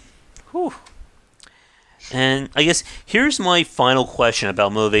do it. Whew. And I guess here's my final question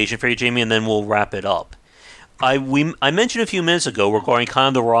about motivation for you, Jamie, and then we'll wrap it up. I mentioned a few minutes ago regarding kind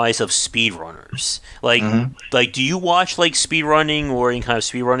of the rise of speedrunners. Like, do you watch like speedrunning or any kind of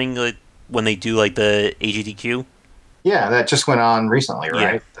speedrunning when they do like the AGDQ? Yeah, that just went on recently,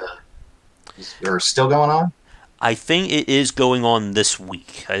 right? Or still going on? I think it is going on this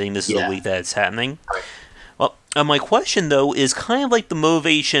week. I think this is the week that it's happening. Right. Well, my question though is kind of like the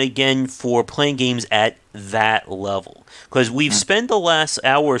motivation again for playing games at that level, because we've spent the last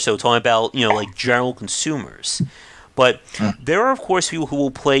hour or so talking about like general consumers, but there are of course people who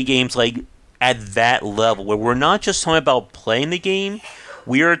will play games like at that level where we're not just talking about playing the game,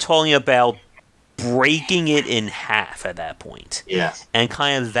 we are talking about breaking it in half at that point. Yeah, and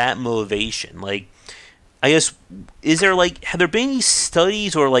kind of that motivation. Like, I guess, have there been any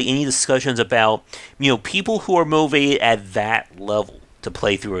studies or like any discussions about people who are motivated at that level to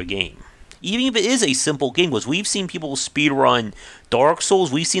play through a game? Even if it is a simple game, because we've seen people speedrun Dark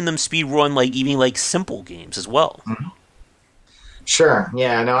Souls, we've seen them speedrun like even like simple games as well. Mm-hmm. Sure.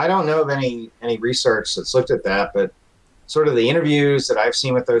 Yeah. No, I don't know of any research that's looked at that, but sort of the interviews that I've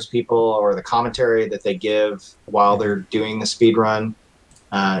seen with those people or the commentary that they give while they're doing the speedrun,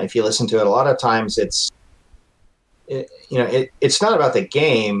 if you listen to it, a lot of times it's not about the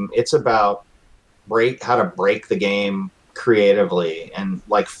game. It's about how to break the game creatively and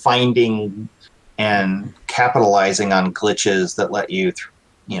like finding and capitalizing on glitches that let you,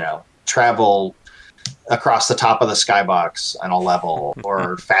 travel across the top of the skybox on a level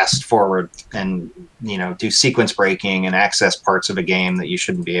or fast forward and, do sequence breaking and access parts of a game that you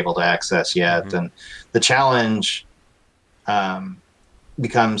shouldn't be able to access yet. Mm-hmm. And the challenge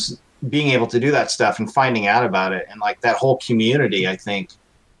becomes being able to do that stuff and finding out about it. And like that whole community, I think,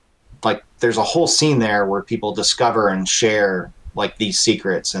 like there's a whole scene there where people discover and share like these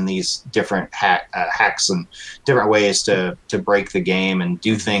secrets and these different hacks and different ways to break the game and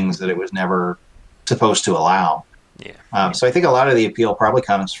do things that it was never supposed to allow. Yeah. So I think a lot of the appeal probably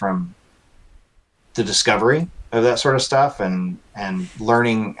comes from the discovery of that sort of stuff and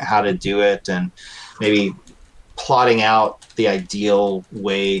learning how to do it and maybe plotting out the ideal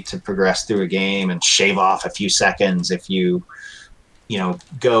way to progress through a game and shave off a few seconds if you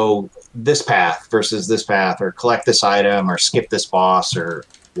go this path versus this path or collect this item or skip this boss or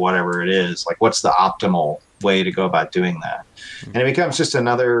whatever it is. Like, what's the optimal way to go about doing that? And it becomes just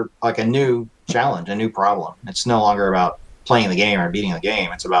another, like a new challenge, a new problem. It's no longer about playing the game or beating the game.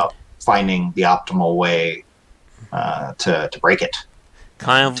 It's about finding the optimal way to break it.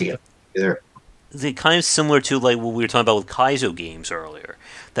 Kind of. Is it kind of similar to like what we were talking about with Kaizo games earlier?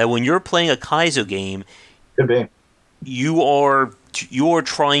 That when you're playing a Kaizo game, could be. You are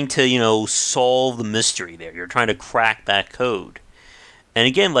trying to solve the mystery there. You're trying to crack that code. And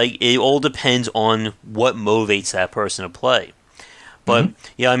again, like it all depends on what motivates that person to play. But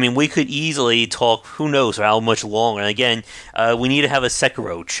yeah, I mean, we could easily talk. Who knows how much longer? And again, we need to have a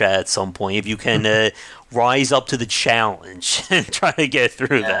Sekiro chat at some point if you can rise up to the challenge and try to get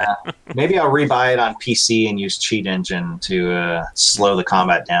through that. Maybe I'll rebuy it on PC and use Cheat Engine to slow the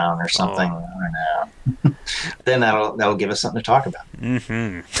combat down or something. I don't know. then that'll give us something to talk about.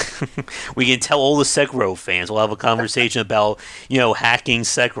 We can tell all the Sekiro fans. We'll have a conversation about, hacking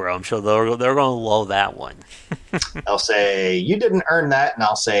Sekiro. I'm sure they're going to love that one. They'll say, you didn't earn that, and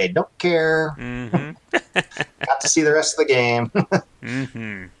I'll say, don't care. Got to see the rest of the game.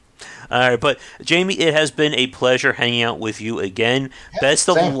 All right, but Jamie, it has been a pleasure hanging out with you again. Best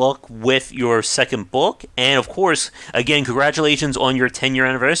of luck with your second book, and of course, again, congratulations on your 10-year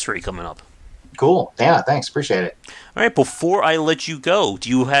anniversary coming up. Cool. Yeah, thanks. Appreciate it. All right, before I let you go, do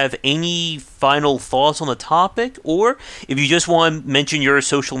you have any final thoughts on the topic? Or if you just want to mention your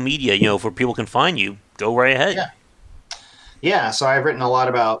social media, where people can find you, go right ahead. Yeah, so I've written a lot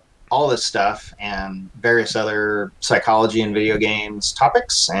about all this stuff and various other psychology and video games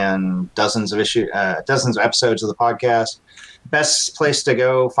topics, and dozens of episodes of the podcast. Best place to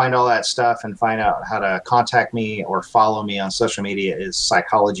go find all that stuff and find out how to contact me or follow me on social media is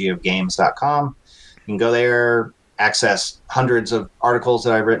psychologyofgames.com. You can go there, access hundreds of articles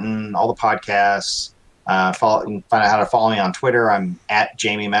that I've written, all the podcasts. You can find out how to follow me on Twitter. I'm at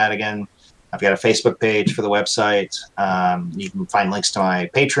Jamie Madigan. I've got a Facebook page for the website. You can find links to my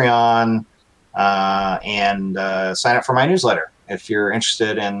Patreon and sign up for my newsletter. If you're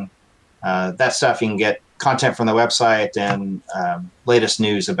interested in that stuff, you can get content from the website and latest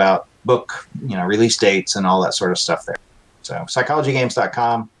news about book, release dates and all that sort of stuff there. So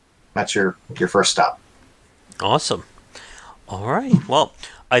psychologygames.com, that's your first stop. Awesome. All right. Well,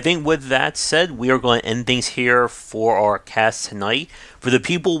 I think with that said, we are going to end things here for our cast tonight. For the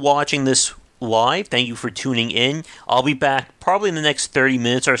people watching this live, thank you for tuning in. I'll be back probably in the next 30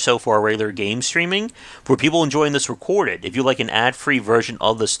 minutes or so for our regular game streaming. For people enjoying this recorded, if you like an ad-free version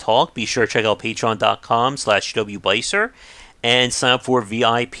of this talk, be sure to check out patreon.com/wbicer and sign up for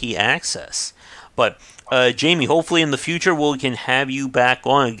VIP access. But Jamie, hopefully in the future we can have you back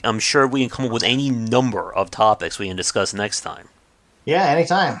on. I'm sure we can come up with any number of topics we can discuss next time. Yeah,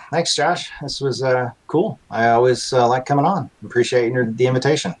 anytime. Thanks, Josh. This was cool. I always like coming on. Appreciate the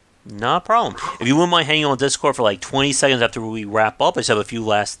invitation. Not a problem. If you wouldn't mind hanging on Discord for like 20 seconds after we wrap up, I just have a few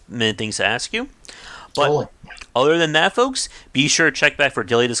last minute things to ask you. But totally. Other than that, folks, be sure to check back for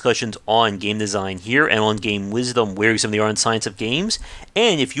daily discussions on game design here and on Game Wisdom, where some of the art and science of games.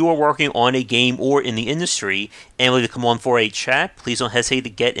 And if you are working on a game or in the industry and would like to come on for a chat, please don't hesitate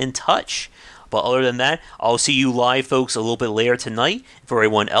to get in touch. But other than that, I'll see you live, folks, a little bit later tonight. For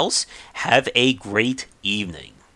everyone else, have a great evening.